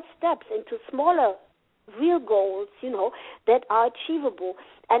small steps, into smaller real goals, that are achievable.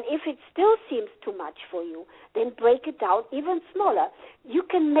 And if it still seems too much for you, then break it down even smaller. You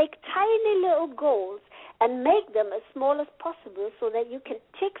can make tiny little goals and make them as small as possible so that you can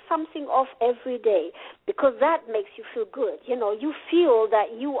tick something off every day, because that makes you feel good. You feel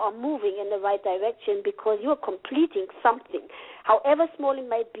that you are moving in the right direction because you are completing something, however small it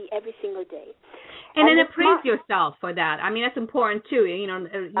might be, every single day. And then praise yourself for that. I mean, that's important too.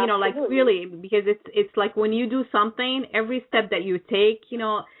 Like really, because it's like when you do something, every step that you take,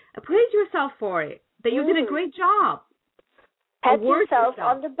 praise yourself for it. That you did a great job. Pat yourself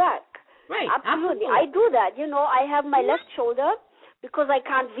on the back. Right. Absolutely. I do that. I have my left shoulder because I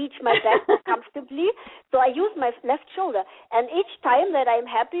can't reach my back comfortably, so I use my left shoulder. And each time that I'm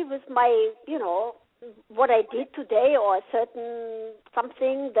happy with my, what I did today, or a certain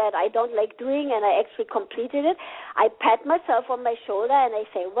something that I don't like doing and I actually completed it, I pat myself on my shoulder and I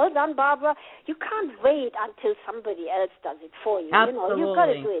say, well done, Barbara. You can't wait until somebody else does it for you. Absolutely. You've got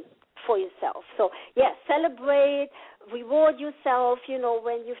to do it for yourself. So, celebrate, reward yourself,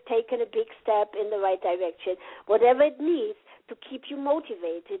 when you've taken a big step in the right direction. Whatever it needs to keep you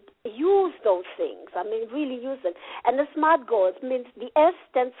motivated, use those things. I mean, really use them. And the SMART goals means the S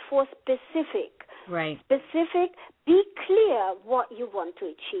stands for specific. Right. Specific, be clear what you want to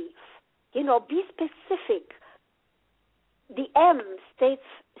achieve. Be specific. The M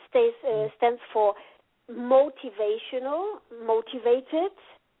stands for motivational, motivated.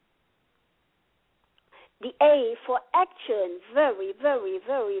 The A for action, very, very,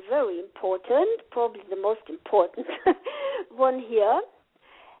 very, very important, probably the most important one here.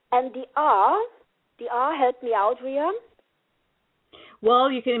 And the R, help me out, Ria.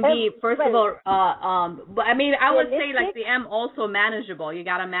 Well, you can be, first of all, but I mean, I would say like the M also manageable. You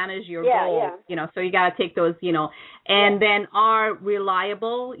got to manage your goals, so you got to take those, and then R,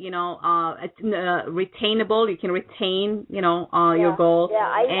 reliable, retainable. You can retain, your goal.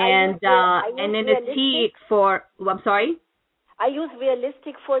 And then the T for, I'm sorry? I use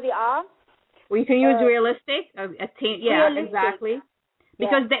realistic for the R. Well, you can use realistic. Realistic. Exactly.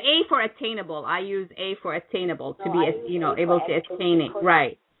 Because the A for attainable, I use A for attainable to be, able to attain it,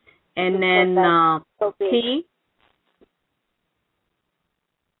 right? And then T.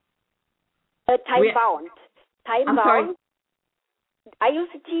 Time bound. I'm sorry? I use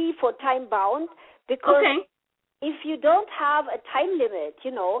a T for time bound because if you don't have a time limit,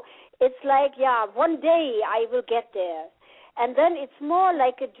 it's like, one day I will get there. And then it's more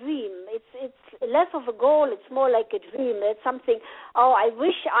like a dream. It's less of a goal. It's more like a dream. It's something, I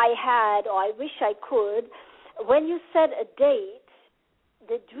wish I had, or I wish I could. When you set a date,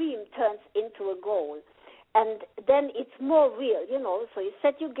 the dream turns into a goal. And then it's more real, So you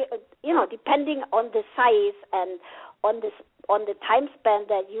set depending on the size and on the time span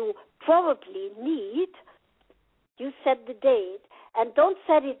that you probably need, you set the date. And don't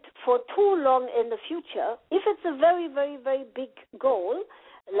set it for too long in the future. If it's a very, very, very big goal,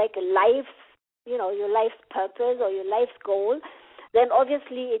 like a life, your life's purpose or your life's goal, then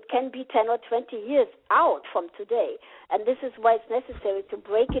obviously it can be 10 or 20 years out from today. And this is why it's necessary to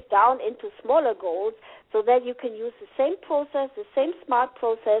break it down into smaller goals so that you can use the same process, the same SMART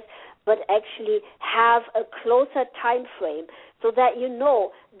process, but actually have a closer time frame so that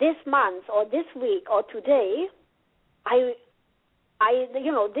this month or this week or today,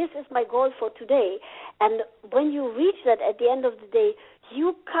 this is my goal for today. And when you reach that at the end of the day,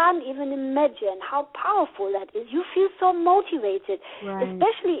 you can't even imagine how powerful that is. You feel so motivated,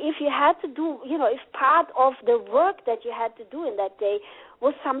 especially if you had to do, if part of the work that you had to do in that day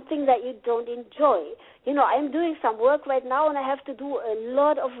was something that you don't enjoy. I'm doing some work right now and I have to do a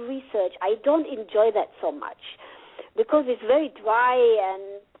lot of research. I don't enjoy that so much because it's very dry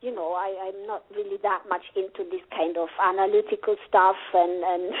and I'm not really that much into this kind of analytical stuff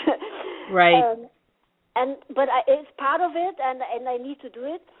and right. But it's part of it, and I need to do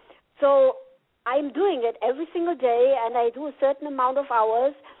it. So I'm doing it every single day, and I do a certain amount of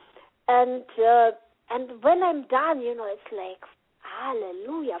hours, and when I'm done, it's like,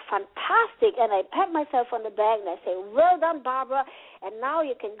 hallelujah, fantastic, and I pat myself on the back, and I say, well done, Barbara, and now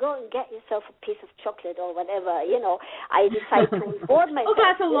you can go and get yourself a piece of chocolate or whatever, I decide to reward myself. A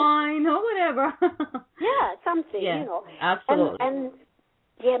glass of wine or whatever. Yeah, something, Absolutely.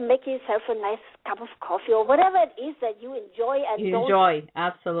 And make yourself a nice cup of coffee or whatever it is that you enjoy and enjoy,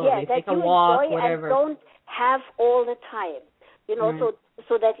 absolutely. Yeah, take a walk, enjoy whatever. And don't have all the time,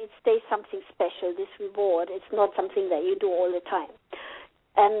 so that it stays something special. This reward, it's not something that you do all the time.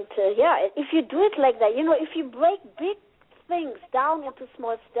 And if you do it like that, if you break big things down into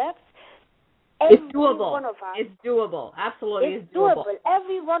small steps, it's doable. One of us, it's doable. Absolutely, it's doable.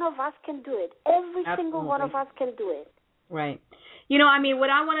 Every one of us can do it. Every single one of us can do it. Right. What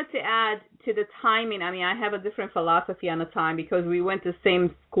I wanted to add to the timing, I have a different philosophy on the time because we went to the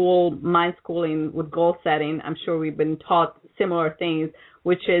same school, mind schooling with goal setting. I'm sure we've been taught similar things,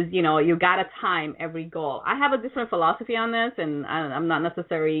 which is, you got to time every goal. I have a different philosophy on this, and I'm not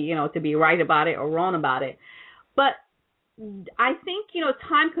necessarily, to be right about it or wrong about it. But I think,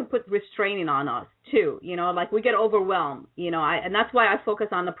 time can put restraining on us too, like we get overwhelmed, and that's why I focus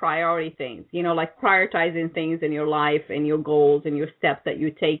on the priority things, like prioritizing things in your life and your goals and your steps that you're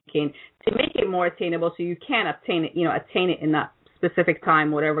taking to make it more attainable so you can attain it in that specific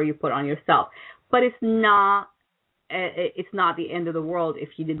time, whatever you put on yourself. But it's not the end of the world if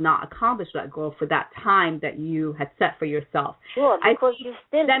you did not accomplish that goal for that time that you had set for yourself. Sure, because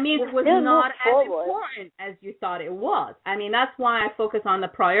that means it was not as important as you thought it was. That's why I focus on the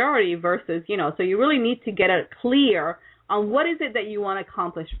priority versus, so you really need to get it clear on what is it that you want to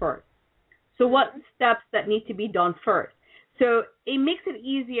accomplish first. So what steps that need to be done first. So it makes it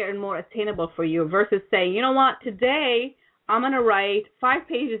easier and more attainable for you versus saying, you know what, today I'm going to write 5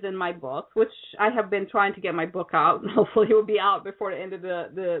 pages in my book, which I have been trying to get my book out. Hopefully it will be out before the end of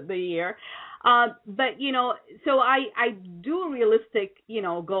the year. But, so I do a realistic,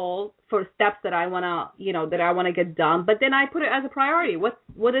 goal for steps that I want to, get done. But then I put it as a priority.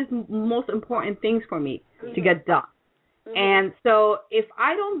 What is most important things for me to get done? Mm-hmm. And so if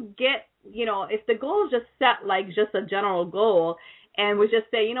I don't get, if the goal is just set like just a general goal and we just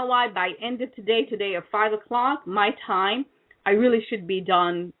say, you know what, by end of today at 5 o'clock, my time, I really should be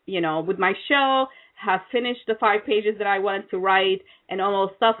done, with my show, have finished the 5 pages that I wanted to write and all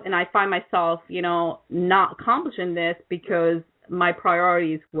those stuff. And I find myself, not accomplishing this because my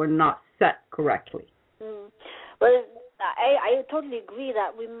priorities were not set correctly. Well, I totally agree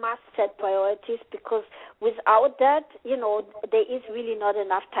that we must set priorities because without that, there is really not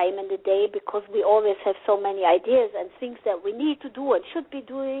enough time in the day because we always have so many ideas and things that we need to do and should be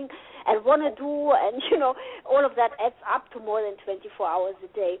doing and want to do, and, all of that adds up to more than 24 hours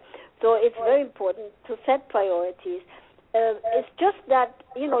a day. So it's very important to set priorities. It's just that,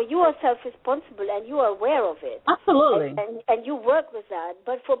 you are self-responsible and you are aware of it. Absolutely. And you work with that.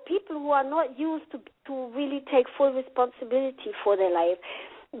 But for people who are not used to really take full responsibility for their life,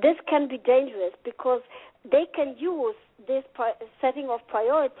 this can be dangerous because they can use this setting of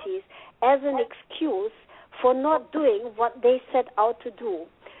priorities as an excuse for not doing what they set out to do.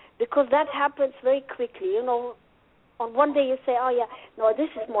 Because that happens very quickly, On one day you say, oh, yeah, no, this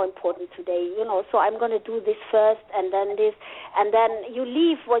is more important today, so I'm going to do this first and then this. And then you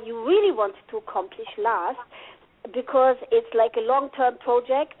leave what you really wanted to accomplish last because it's like a long-term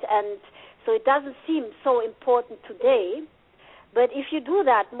project and so it doesn't seem so important today. But if you do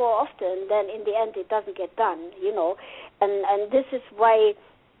that more often, then in the end it doesn't get done, And this is why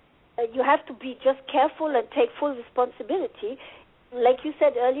you have to be just careful and take full responsibility. Like you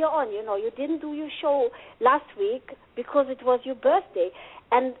said earlier on, you didn't do your show last week because it was your birthday.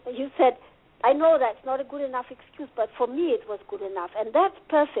 And you said, I know that's not a good enough excuse, but for me it was good enough. And that's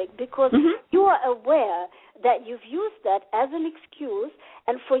perfect because you are aware that you've used that as an excuse,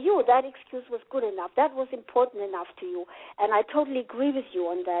 and for you that excuse was good enough. That was important enough to you. And I totally agree with you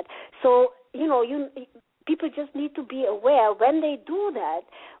on that. So, people just need to be aware when they do that,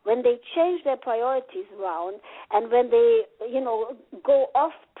 when they change their priorities around, and when they, go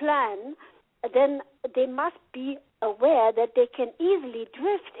off plan, then they must be aware that they can easily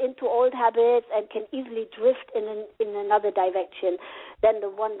drift into old habits and can easily drift in another direction than the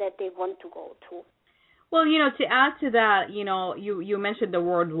one that they want to go to. Well, to add to that, you mentioned the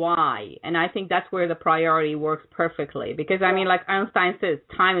word why, and I think that's where the priority works perfectly because, like Einstein says,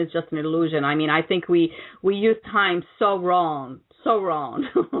 time is just an illusion. I think we use time so wrong so wrong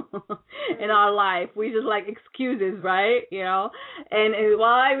in our life. We just like excuses, right? And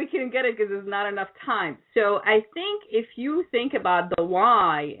why we couldn't get it because there's not enough time. So I think if you think about the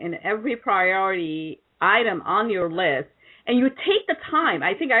why in every priority item on your list, and you take the time,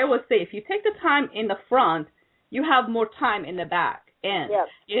 I think I always say, if you take the time in the front, you have more time in the back end.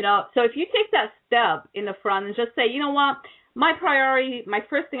 Yeah. So if you take that step in the front and just say, you know what, my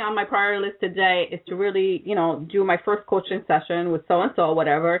first thing on my priority list today is to really, do my first coaching session with so-and-so or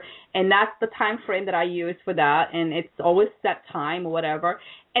whatever. And that's the time frame that I use for that. And it's always set time or whatever.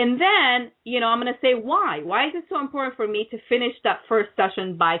 And then, I'm going to say why. Why is it so important for me to finish that first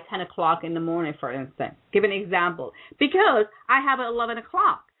session by 10 o'clock in the morning, for instance? Give an example. Because I have 11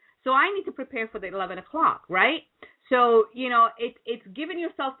 o'clock. So I need to prepare for the 11 o'clock, right? So, it's giving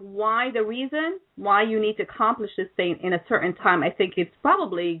yourself the reason why you need to accomplish this thing in a certain time. I think it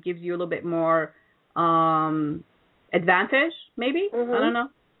probably gives you a little bit more advantage, maybe. Mm-hmm. I don't know.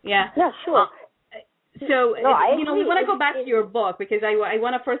 Yeah. Yeah, sure. So, no, we want to go back to your book because I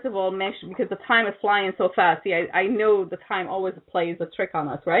want to first of all mention, because the time is flying so fast. See, I know the time always plays a trick on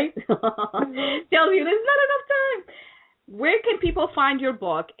us, right? Mm-hmm. Tells you there's not enough time. Where can people find your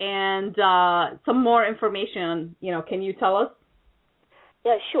book and some more information? Can you tell us?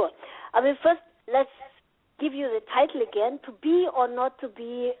 Yeah, sure. First, let's give you the title again. To be or not to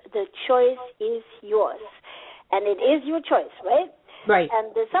be, the choice is yours. And it is your choice, right? Right.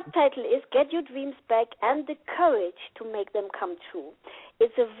 And the subtitle is Get Your Dreams Back and the Courage to Make Them Come True.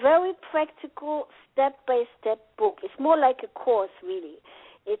 It's a very practical, step-by-step book. It's more like a course, really.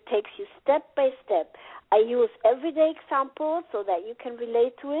 It takes you step by step. I use everyday examples so that you can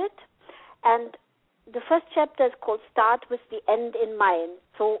relate to it. And the first chapter is called Start with the End in Mind.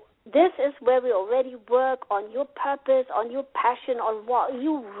 So this is where we already work on your purpose, on your passion, on what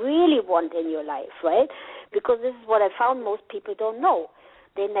you really want in your life, right? Because this is what I found most people don't know.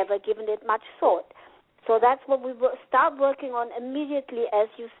 They've never given it much thought. So that's what we will start working on immediately as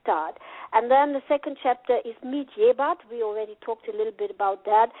you start. And then the second chapter is Meet Jebat. We already talked a little bit about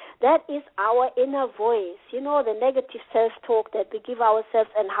that. That is our inner voice, the negative self-talk that we give ourselves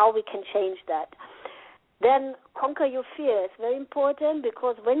and how we can change that. Then Conquer Your Fear is very important,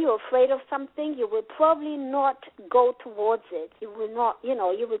 because when you're afraid of something, you will probably not go towards it. You will not,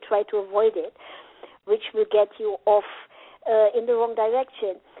 you will try to avoid it, which will get you off in the wrong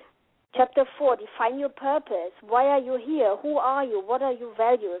direction. Chapter 4, Define Your Purpose. Why are you here? Who are you? What are your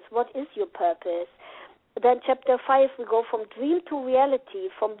values? What is your purpose? Then Chapter 5, we go from dream to reality,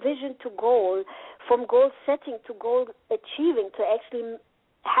 from vision to goal, from goal setting to goal achieving, to actually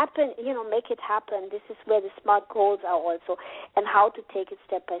happen, make it happen. This is where the SMART goals are also, and how to take it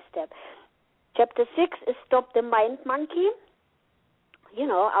step by step. Chapter 6 is Stop the Mind Monkey.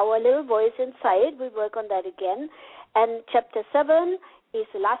 Our little voice inside. We work on that again. And Chapter 7 is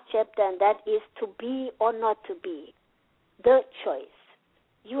the last chapter, and that is To Be or Not to Be. The choice.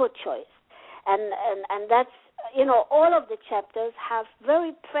 Your choice. And that's, all of the chapters have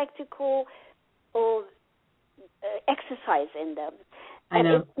very practical exercise in them. I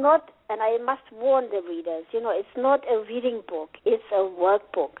know. It's not, and I must warn the readers, it's not a reading book. It's a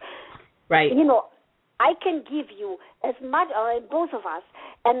workbook. Right. I can give you as much, or both of us,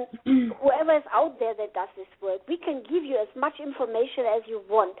 and whoever is out there that does this work, we can give you as much information as you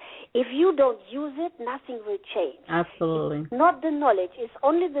want. If you don't use it, nothing will change. Absolutely. It's not the knowledge. It's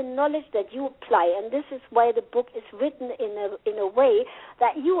only the knowledge that you apply, and this is why the book is written in a way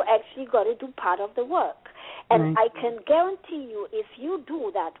that you actually got to do part of the work. And I can guarantee you, if you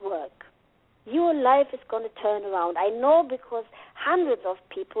do that work, your life is going to turn around. I know, because hundreds of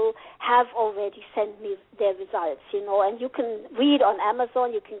people have already sent me their results, and you can read on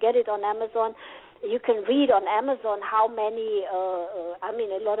Amazon. You can get it on Amazon. You can read on Amazon how many, a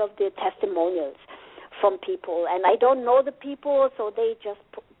lot of the testimonials from people. And I don't know the people, so they just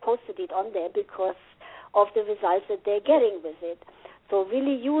posted it on there because of the results that they're getting with it. So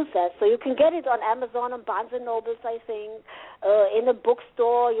really use that. So you can get it on Amazon, on Barnes & Noble, I think. In a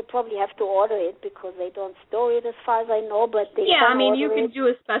bookstore, you probably have to order it because they don't store it as far as I know. But they you can do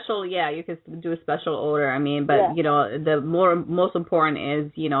a special. Yeah, you can do a special order. The most important is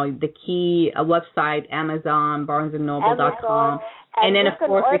the key website, Amazon, BarnesandNoble.com, and then of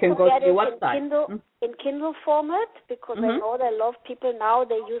course we can go to your website. In Kindle format, because I know that a lot of people now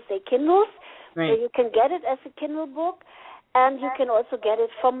they use their Kindles, so you can get it as a Kindle book. And you can also get it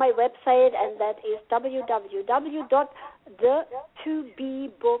from my website, and that is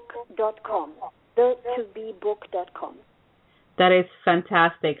www.the2bbook.com. The2bbook.com. That is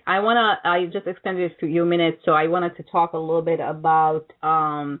fantastic. I just extended a few minutes, so I wanted to talk a little bit about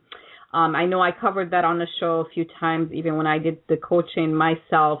I know I covered that on the show a few times, even when I did the coaching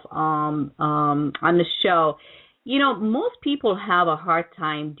myself on the show. You know, most people have a hard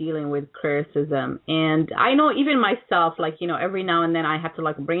time dealing with criticism. And I know even myself, like, you know, every now and then I have to,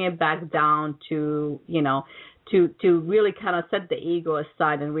 like, bring it back down to, you know, to really kind of set the ego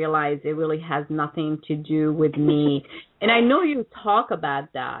aside and realize it really has nothing to do with me. And I know you talk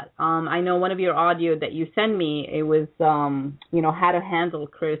about that. I know one of your audio that you sent me, it was, you know, how to handle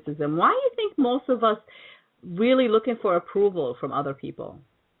criticism. Why do you think most of us really looking for approval from other people,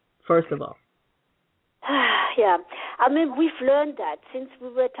 first of all? Yeah. I mean, we've learned that since we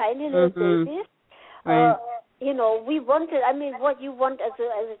were tiny little babies. Right. You know, we wanted, I mean, what you want as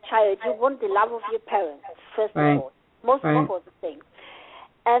a child, you want the love of your parents, first of all. Most important thing.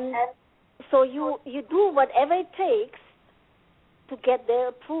 And so you do whatever it takes to get their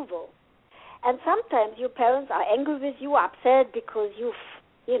approval. And sometimes your parents are angry with you, upset because you've,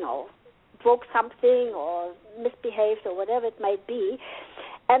 you know, broke something or misbehaved or whatever it might be.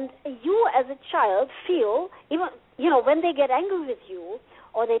 And you as a child feel, even, you know, when they get angry with you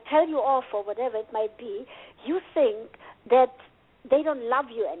or they tell you off or whatever it might be, you think that they don't love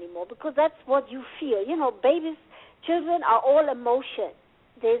you anymore because that's what you feel. You know, babies, children are all emotion.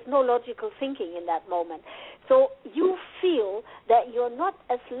 There's no logical thinking in that moment. So you feel that you're not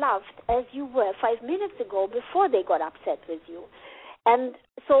as loved as you were 5 minutes ago before they got upset with you. And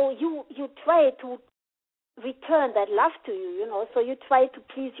so you try to return that love to you, you know, so you try to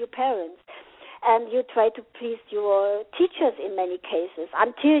please your parents and you try to please your teachers in many cases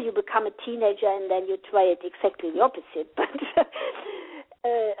until you become a teenager and then you try it exactly the opposite. But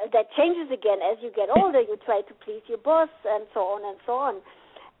that changes again as you get older. You try to please your boss and so on and so on.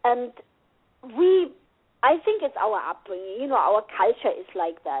 And I think it's our upbringing, you know, our culture is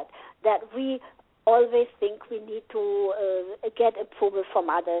like that we always think we need to get approval from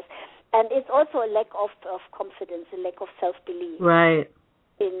others. And it's also a lack of confidence, a lack of self-belief. Right.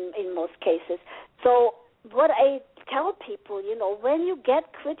 In most cases. So what I tell people, you know, when you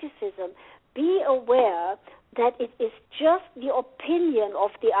get criticism, be aware that it is just the opinion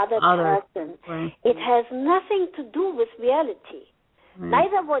of the other person. Right. It has nothing to do with reality. Right.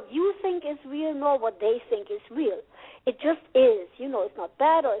 Neither what you think is real nor what they think is real. It just is. You know, it's not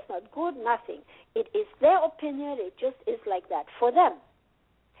bad or it's not good, nothing. It is their opinion. It just is like that for them.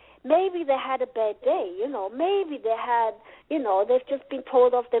 Maybe they had a bad day, you know. Maybe they had, you know, they've just been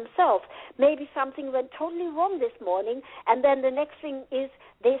told off themselves. Maybe something went totally wrong this morning, and then the next thing is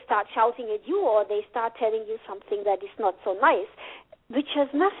they start shouting at you or they start telling you something that is not so nice, which has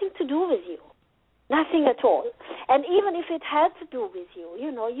nothing to do with you. Nothing at all. And even if it had to do with you,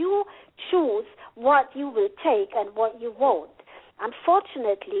 you know, you choose what you will take and what you won't.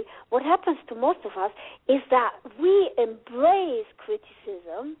 Unfortunately, what happens to most of us is that we embrace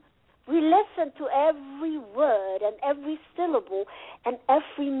criticism. We listen to every word and every syllable and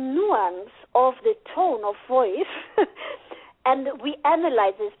every nuance of the tone of voice, and we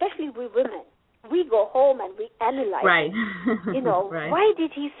analyze it, especially we women. We go home and we analyze right. it. You know, right. Why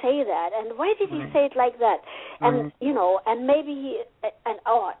did he say that? And why did he say it like that? And, you know, and maybe,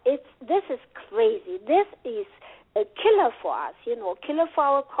 this is crazy. This is a killer for us, you know, killer for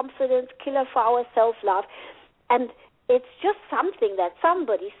our confidence, killer for our self-love. And it's just something that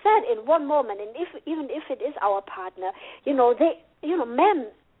somebody said in one moment, and even if it is our partner, you know, men,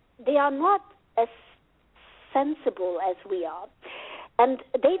 they are not as sensible as we are. And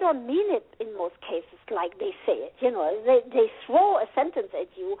they don't mean it in most cases like they say it. You know, they throw a sentence at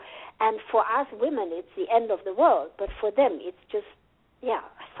you, and for us women, it's the end of the world. But for them, it's just, yeah,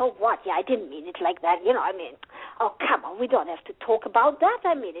 so what? Yeah, I didn't mean it like that. You know, I mean, oh, come on, we don't have to talk about that.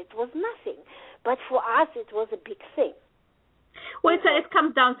 I mean, it was nothing. But for us, it was a big thing. Well, it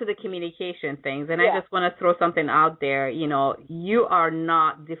comes down to the communication things, and I just want to throw something out there. You know, you are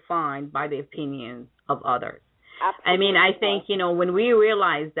not defined by the opinions of others. Absolutely. I mean, I think, you know, when we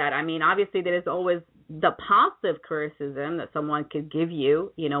realize that, I mean, obviously there is always the positive criticism that someone could give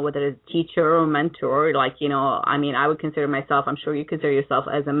you, you know, whether it's a teacher or mentor, like, you know, I mean, I would consider myself, I'm sure you consider yourself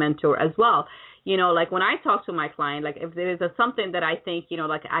as a mentor as well. You know, like when I talk to my client, like if there is something that I think, you know,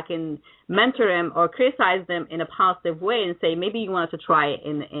 like I can mentor them or criticize them in a positive way and say, maybe you wanted to try it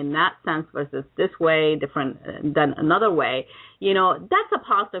in that sense versus this way, different than another way, you know, that's a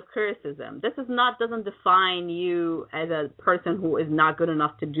positive criticism. This is not, doesn't define you as a person who is not good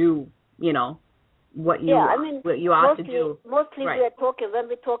enough to do, you know, what you what you ought to do. Mostly we are talking, when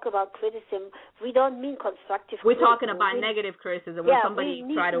we talk about criticism, we don't mean constructive We're criticism. talking about negative criticism when somebody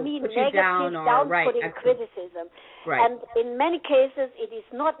try to put you down or down-putting criticism. Right. And in many cases, it is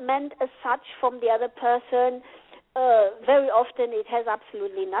not meant as such from the other person. very often it has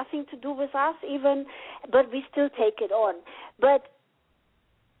absolutely nothing to do with us even, but we still take it on. But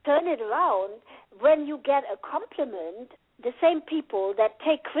turn it around, when you get a compliment, the same people that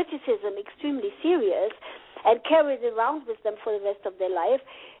take criticism extremely serious and carry it around with them for the rest of their life,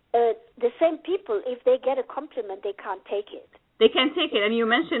 the same people, if they get a compliment, they can't take it. They can't take it, and you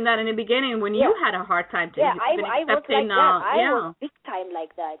mentioned that in the beginning when you had a hard time to I was like that. I was big time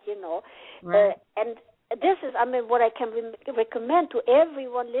like that, Right. And this is, what I can recommend to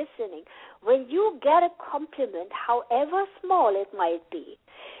everyone listening. When you get a compliment, however small it might be,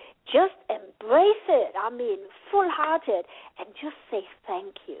 just embrace it. Full-hearted, and just say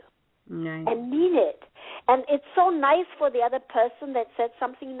thank you. Nice. And mean it. And it's so nice for the other person that said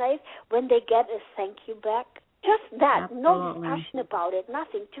something nice when they get a thank you back. Just that. Absolutely. No discussion about it,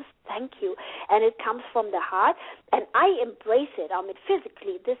 nothing. Just thank you. And it comes from the heart. And I embrace it.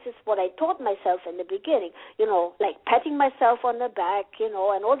 Physically, this is what I taught myself in the beginning. Like patting myself on the back, and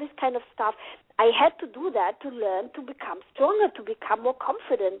all this kind of stuff. I had to do that to learn to become stronger, to become more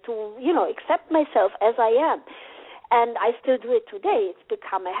confident, to, accept myself as I am. And I still do it today. It's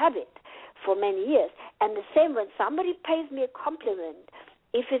become a habit for many years. And the same when somebody pays me a compliment,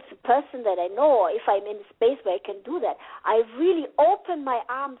 if it's a person that I know, or if I'm in a space where I can do that, I really open my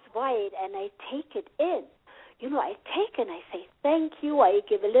arms wide and I take it in. I take it and I say thank you. I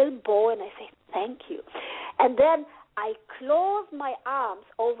give a little bow and I say thank you. And then I close my arms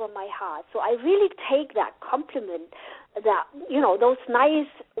over my heart. So I really take that compliment, that, those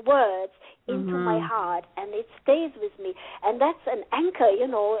nice words into my heart, and it stays with me. And that's an anchor,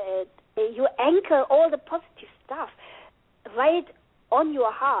 you anchor all the positive stuff right on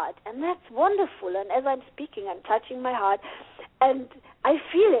your heart, and that's wonderful. And as I'm speaking, I'm touching my heart, and I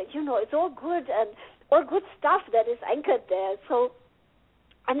feel it, it's all good, and all good stuff that is anchored there. So,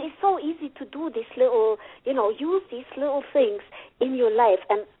 and it's so easy to do this little, use these little things in your life,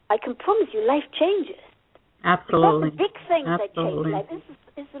 and I can promise you life changes. Absolutely. It's not the big things that change Absolutely. life.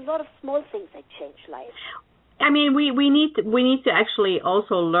 It's a lot of small things that change life. We need to actually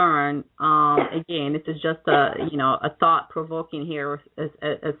also learn. Again, this is just a thought provoking here,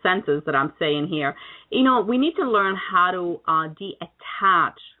 a sentence that I'm saying here. We need to learn how to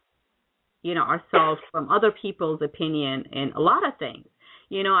detach, ourselves from other people's opinion in a lot of things.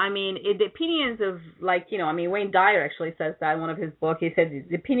 The opinions of, Wayne Dyer actually says that in one of his books. He said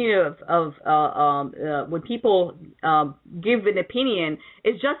the opinion of when people give an opinion,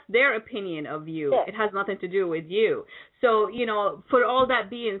 it's just their opinion of you. Yeah. It has nothing to do with you. So, for all that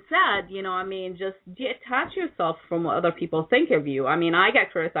being said, just detach yourself from what other people think of you. I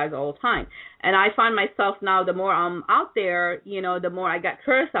get criticized all the time. And I find myself now, the more I'm out there, the more I get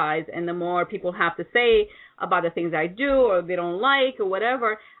criticized and the more people have to say about the things I do or they don't like or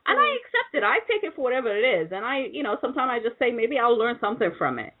whatever. And I accept it. I take it for whatever it is. And sometimes I just say, maybe I'll learn something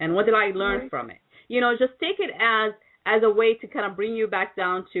from it. And what did I learn from it? Just take it as a way to kind of bring you back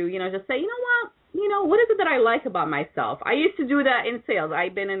down to, just say, what is it that I like about myself? I used to do that in sales.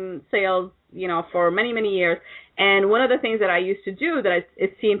 I've been in sales, for many, many years. And one of the things that I used to do that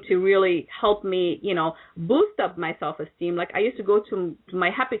it seemed to really help me, boost up my self-esteem, like I used to go to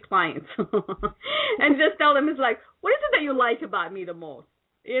my happy clients and just tell them, it's like, what is it that you like about me the most?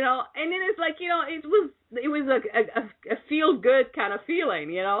 And then it's like, it was a feel-good kind of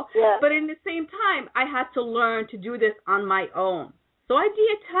feeling, Yeah. But in the same time, I had to learn to do this on my own. So I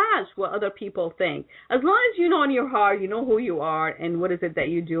detach what other people think. As long as you know in your heart, you know who you are and what is it that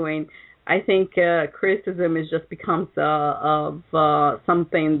you're doing, I think criticism is just becomes of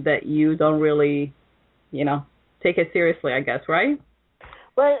something that you don't really, take it seriously, I guess, right?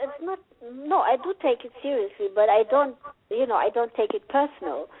 Well, it's not. No, I do take it seriously, but I don't take it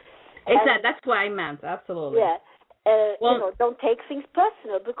personal. Exactly. That's what I meant. Absolutely. Yeah. Don't take things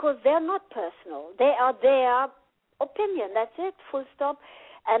personal because they're not personal. They are their opinion. That's it. Full stop.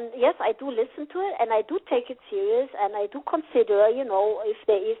 And yes, I do listen to it, and I do take it serious, and I do consider, if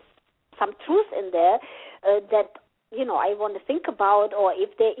there is some truth in there that I want to think about, or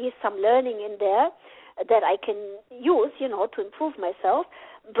if there is some learning in there that I can use, to improve myself.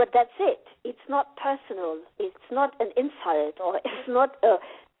 But that's it. It's not personal. It's not an insult, or it's not a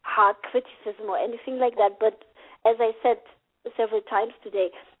hard criticism or anything like that. But as I said several times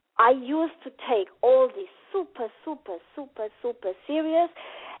today, I used to take all this super, super, super, super serious,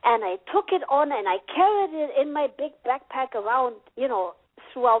 and I took it on and I carried it in my big backpack around,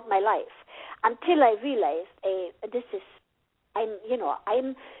 throughout my life, until I realized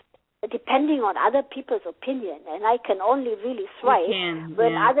I'm depending on other people's opinion, and I can only really thrive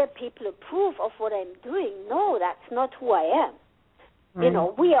when other people approve of what I'm doing. No, that's not who I am. Right. You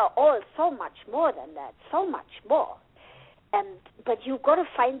know, we are all so much more than that, so much more. But you've got to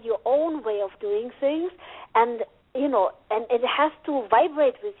find your own way of doing things, and you know, and it has to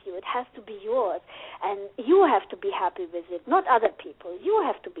vibrate with you. It has to be yours, and you have to be happy with it, not other people. You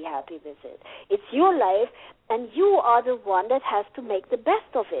have to be happy with it. It's your life, and you are the one that has to make the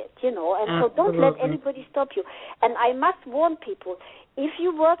best of it, you know. And Absolutely. So don't let anybody stop you. And I must warn people, if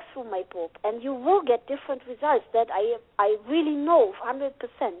you work through my book, and you will get different results that I really know 100%,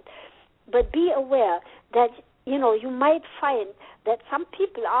 but be aware that, you know, you might find that some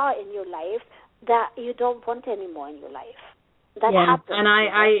people are in your life that you don't want anymore in your life. That happens. And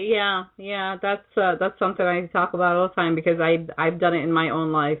that's something I talk about all the time, because I've done it in my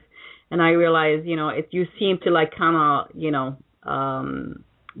own life, and I realize, you know, if you seem to like kind of, you know,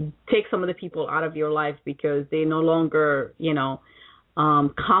 take some of the people out of your life because they no longer, you know,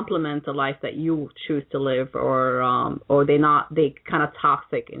 complement the life that you choose to live, or they kind of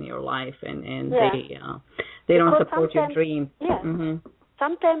toxic in your life, and they don't support your dreams. Yeah. Mm-hmm.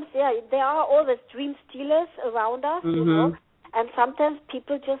 Sometimes, there are always dream stealers around us, you know, and sometimes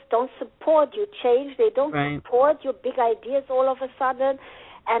people just don't support your change. They don't support your big ideas all of a sudden,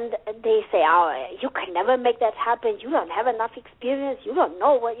 and they say, oh, you can never make that happen. You don't have enough experience. You don't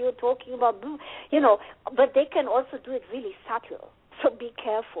know what you're talking about, you know, but they can also do it really subtle. So be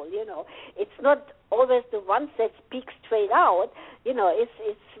careful, you know. It's not always the ones that speak straight out, you know. It's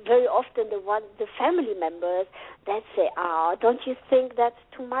very often the family members that say, don't you think that's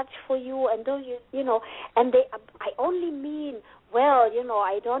too much for you? And don't you, you know, and I only mean, well, you know,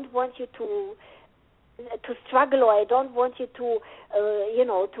 I don't want you to struggle, or I don't want you to, you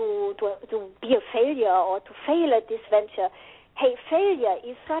know, to be a failure or to fail at this venture. Hey, failure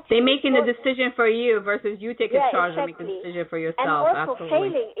is such. They're making the decision for you versus you taking charge and making the decision for yourself. And also,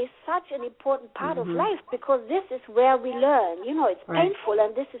 failing is such an important part of life, because this is where we learn. You know, it's painful,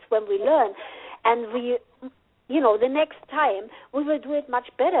 and this is when we learn. And we, you know, the next time we will do it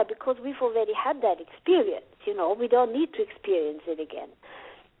much better because we've already had that experience. You know, we don't need to experience it again.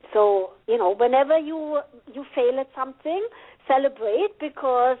 So, you know, whenever you fail at something, celebrate,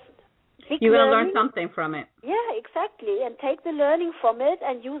 because you're going to learn something from it. Yeah, exactly. And take the learning from it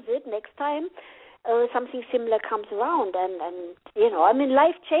and use it next time something similar comes around. And, you know, I mean,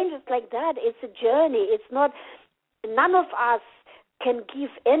 life changes like that. It's a journey. It's not, none of us can give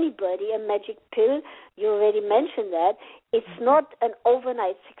anybody a magic pill. You already mentioned that. It's not an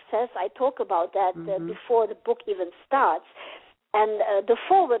overnight success. I talk about that before the book even starts. And the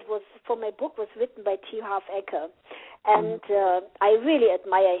foreword for my book was written by T. Harv Eker. And I really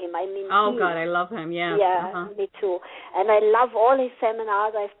admire him. I mean, God, I love him. Yeah. Yeah, me too. And I love all his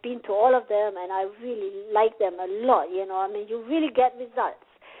seminars. I've been to all of them, and I really like them a lot. You know, I mean, you really get results.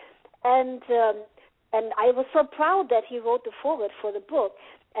 And I was so proud that he wrote the foreword for the book.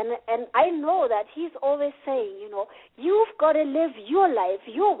 And I know that he's always saying, you know, you've got to live your life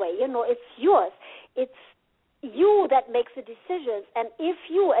your way. You know, it's yours. It's you that makes the decisions. And if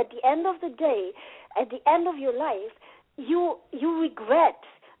you, at the end of the day, at the end of your life, you regret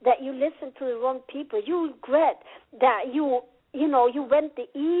that you listened to the wrong people. You regret that you went the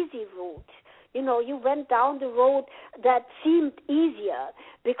easy route. You know, you went down the road that seemed easier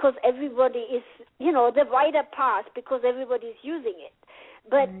because everybody is, you know, the wider path because everybody is using it.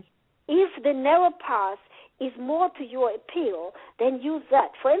 But if the narrow path is more to your appeal, then use that.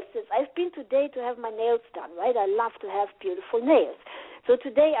 For instance, I've been today to have my nails done, right? I love to have beautiful nails. So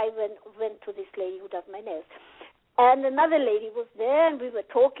today I went to this lady who does my nails. And another lady was there, and we were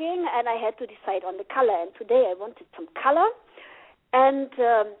talking, and I had to decide on the color. And today I wanted some color. And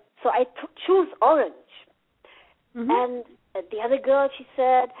so I choose orange. And the other girl, she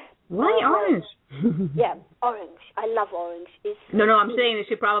said, why orange? Yeah, orange. I love orange. No, I'm saying that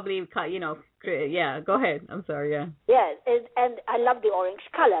she probably, you know, yeah, go ahead. I'm sorry, yeah. Yeah, and I love the orange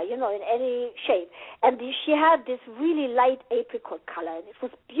color, you know, in any shape. And she had this really light apricot color, and it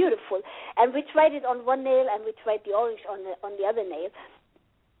was beautiful. And we tried it on one nail, and we tried the orange on the other nail.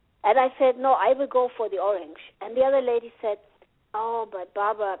 And I said, no, I will go for the orange. And the other lady said, oh, but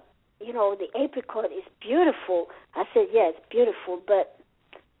Barbara, you know, the apricot is beautiful. I said, yeah, it's beautiful, but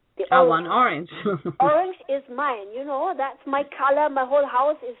I want orange. Orange is mine, you know. That's my color. My whole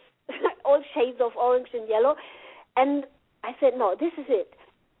house is all shades of orange and yellow. And I said, no, this is it.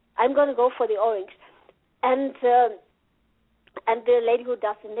 I'm going to go for the orange. And the lady who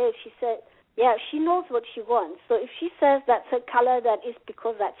does the nails, she said, yeah, she knows what she wants. So if she says that's her color, that is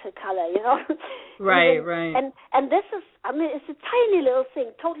because that's her color, you know. Right. And this is, I mean, it's a tiny little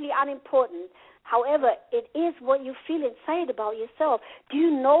thing, totally unimportant. However, it is what you feel inside about yourself. Do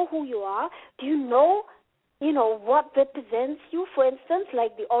you know who you are? Do you know what represents you. For instance,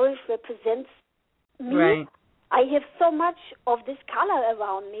 like the orange represents me. Right. I have so much of this color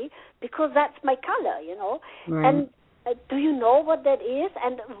around me because that's my color, Right. And do you know what that is?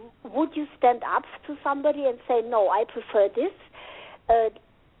 And would you stand up to somebody and say, no, I prefer this?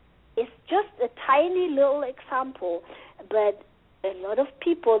 It's just a tiny little example, but a lot of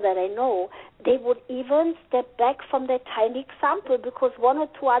people that I know, they would even step back from that tiny example because one or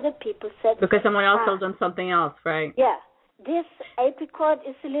two other people said... Because someone else has done something else, right? Yeah. This apricot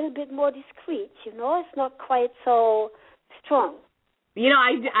is a little bit more discreet, It's not quite so strong.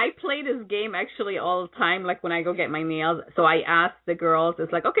 I play this game actually all the time, like when I go get my nails. So I ask the girls,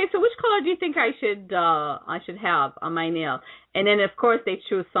 it's like, okay, so which color do you think I should have on my nail? And then of course they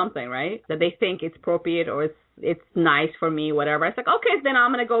choose something, right? That they think it's appropriate or it's nice for me, whatever. It's like, okay, then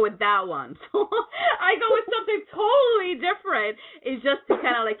I'm gonna go with that one. So I go with something totally different. It's just to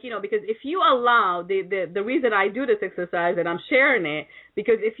kind of like, because if you allow the reason I do this exercise and I'm sharing it,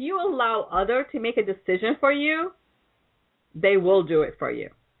 because if you allow others to make a decision for you, they will do it for you.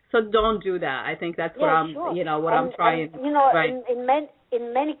 So don't do that. I think that's what I'm trying. Right.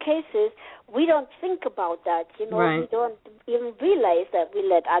 In many cases, we don't think about that. Right. We don't even realize that we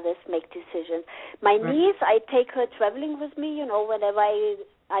let others make decisions. My niece, I take her traveling with me. Whenever I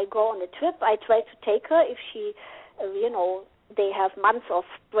go on a trip, I try to take her. If she, they have months of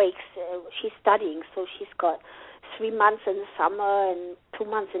breaks. She's studying, so she's got 3 months in the summer and 2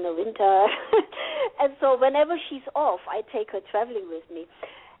 months in the winter. And so whenever she's off, I take her traveling with me.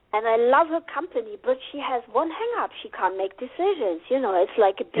 And I love her company, but she has one hang-up. She can't make decisions. It's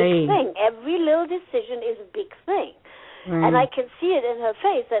like a big thing. Every little decision is a big thing. Right. And I can see it in her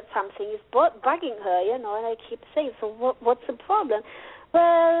face that something is bugging her, and I keep saying, so what's the problem?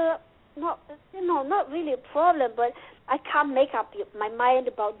 Well, not really a problem, but I can't make up my mind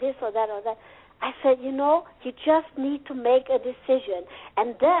about this or that or that. I said, you just need to make a decision.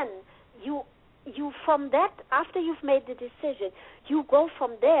 And then you from that, after you've made the decision, you go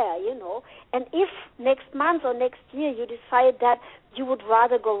from there, And if next month or next year you decide that you would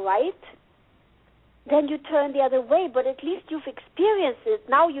rather go right, then you turn the other way. But at least you've experienced it.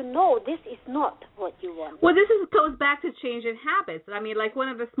 Now you know this is not what you want. Well, this goes back to changing habits. I mean, like one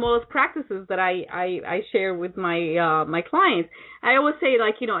of the smallest practices that I share with my my clients, I always say,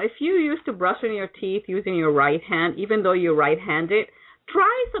 like, if you used to brush your teeth using your right hand, even though you're right-handed,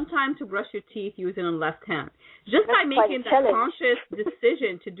 try sometime to brush your teeth using the left hand. Just by making that conscious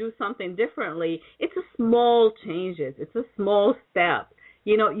decision to do something differently, it's a small changes. It's a small step.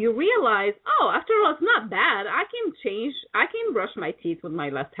 You realize, after all, it's not bad. I can brush my teeth with my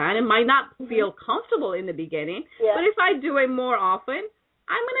left hand. It might not feel comfortable in the beginning, but if I do it more often,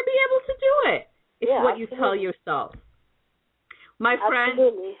 I'm going to be able to do it. It's what you tell yourself. My friend.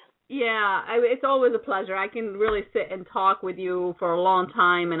 Absolutely. Yeah, it's always a pleasure. I can really sit and talk with you for a long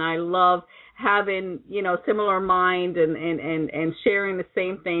time, and I love having, similar mind and sharing the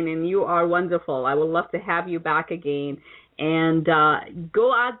same thing, and you are wonderful. I would love to have you back again, and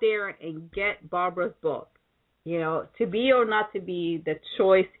go out there and get Barbara's book. To be or not to be, the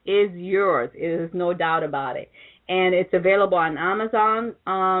choice is yours. There is no doubt about it. And it's available on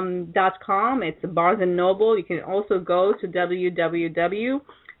Amazon.com. It's Barnes & Noble. You can also go to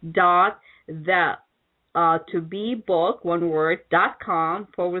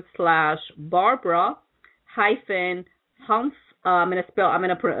www.tobebook.com/Barbara Humph. I'm gonna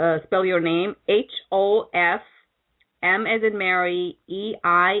spell your name HOF M as in Mary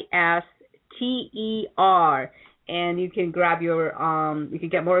EISTER. And you can grab you can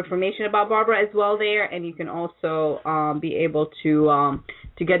get more information about Barbara as well there, and you can also be able to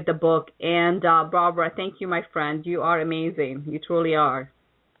get the book. And Barbara, thank you, my friend. You are amazing. You truly are.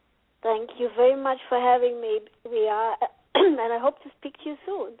 Thank you very much for having me. We are, and I hope to speak to you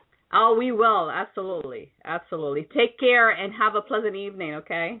soon. Oh, we will. Absolutely. Absolutely. Take care and have a pleasant evening,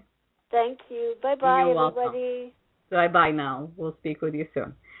 okay? Thank you. Bye-bye, You're everybody. Welcome. Bye-bye now. We'll speak with you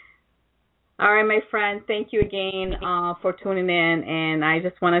soon. All right, my friend, thank you again for tuning in. And I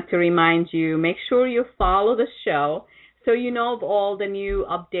just wanted to remind you, make sure you follow the show so you know of all the new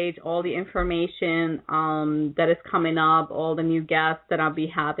updates, all the information that is coming up, all the new guests that I'll be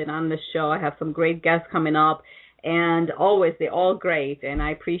having on the show. I have some great guests coming up, and always they're all great. And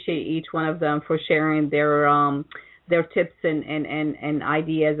I appreciate each one of them for sharing their tips and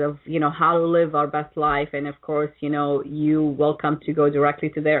ideas of, how to live our best life. And of course, you welcome to go directly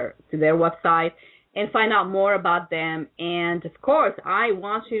to their website and find out more about them. And of course, I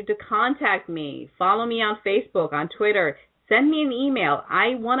want you to contact me. Follow me on Facebook, on Twitter. Send me an email.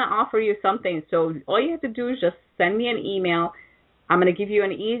 I want to offer you something. So all you have to do is just send me an email I'm going to give you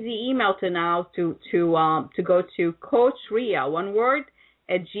an easy email to go to Coach Ria, one word,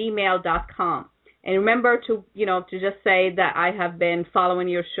 at gmail.com. And remember to just say that I have been following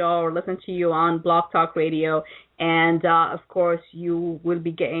your show or listen to you on Blog Talk Radio. And, of course, you will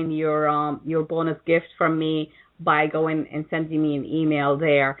be getting your bonus gift from me by going and sending me an email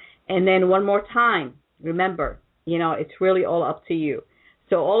there. And then one more time, remember, it's really all up to you.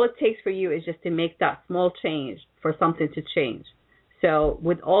 So all it takes for you is just to make that small change for something to change. So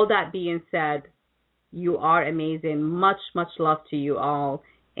with all that being said, you are amazing. Much, much love to you all.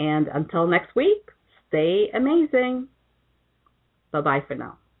 And until next week, stay amazing. Bye-bye for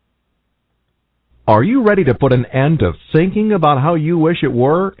now. Are you ready to put an end to thinking about how you wish it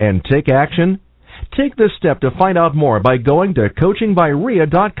were and take action? Take this step to find out more by going to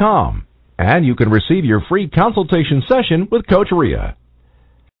coachingbyria.com. And you can receive your free consultation session with Coach Ria.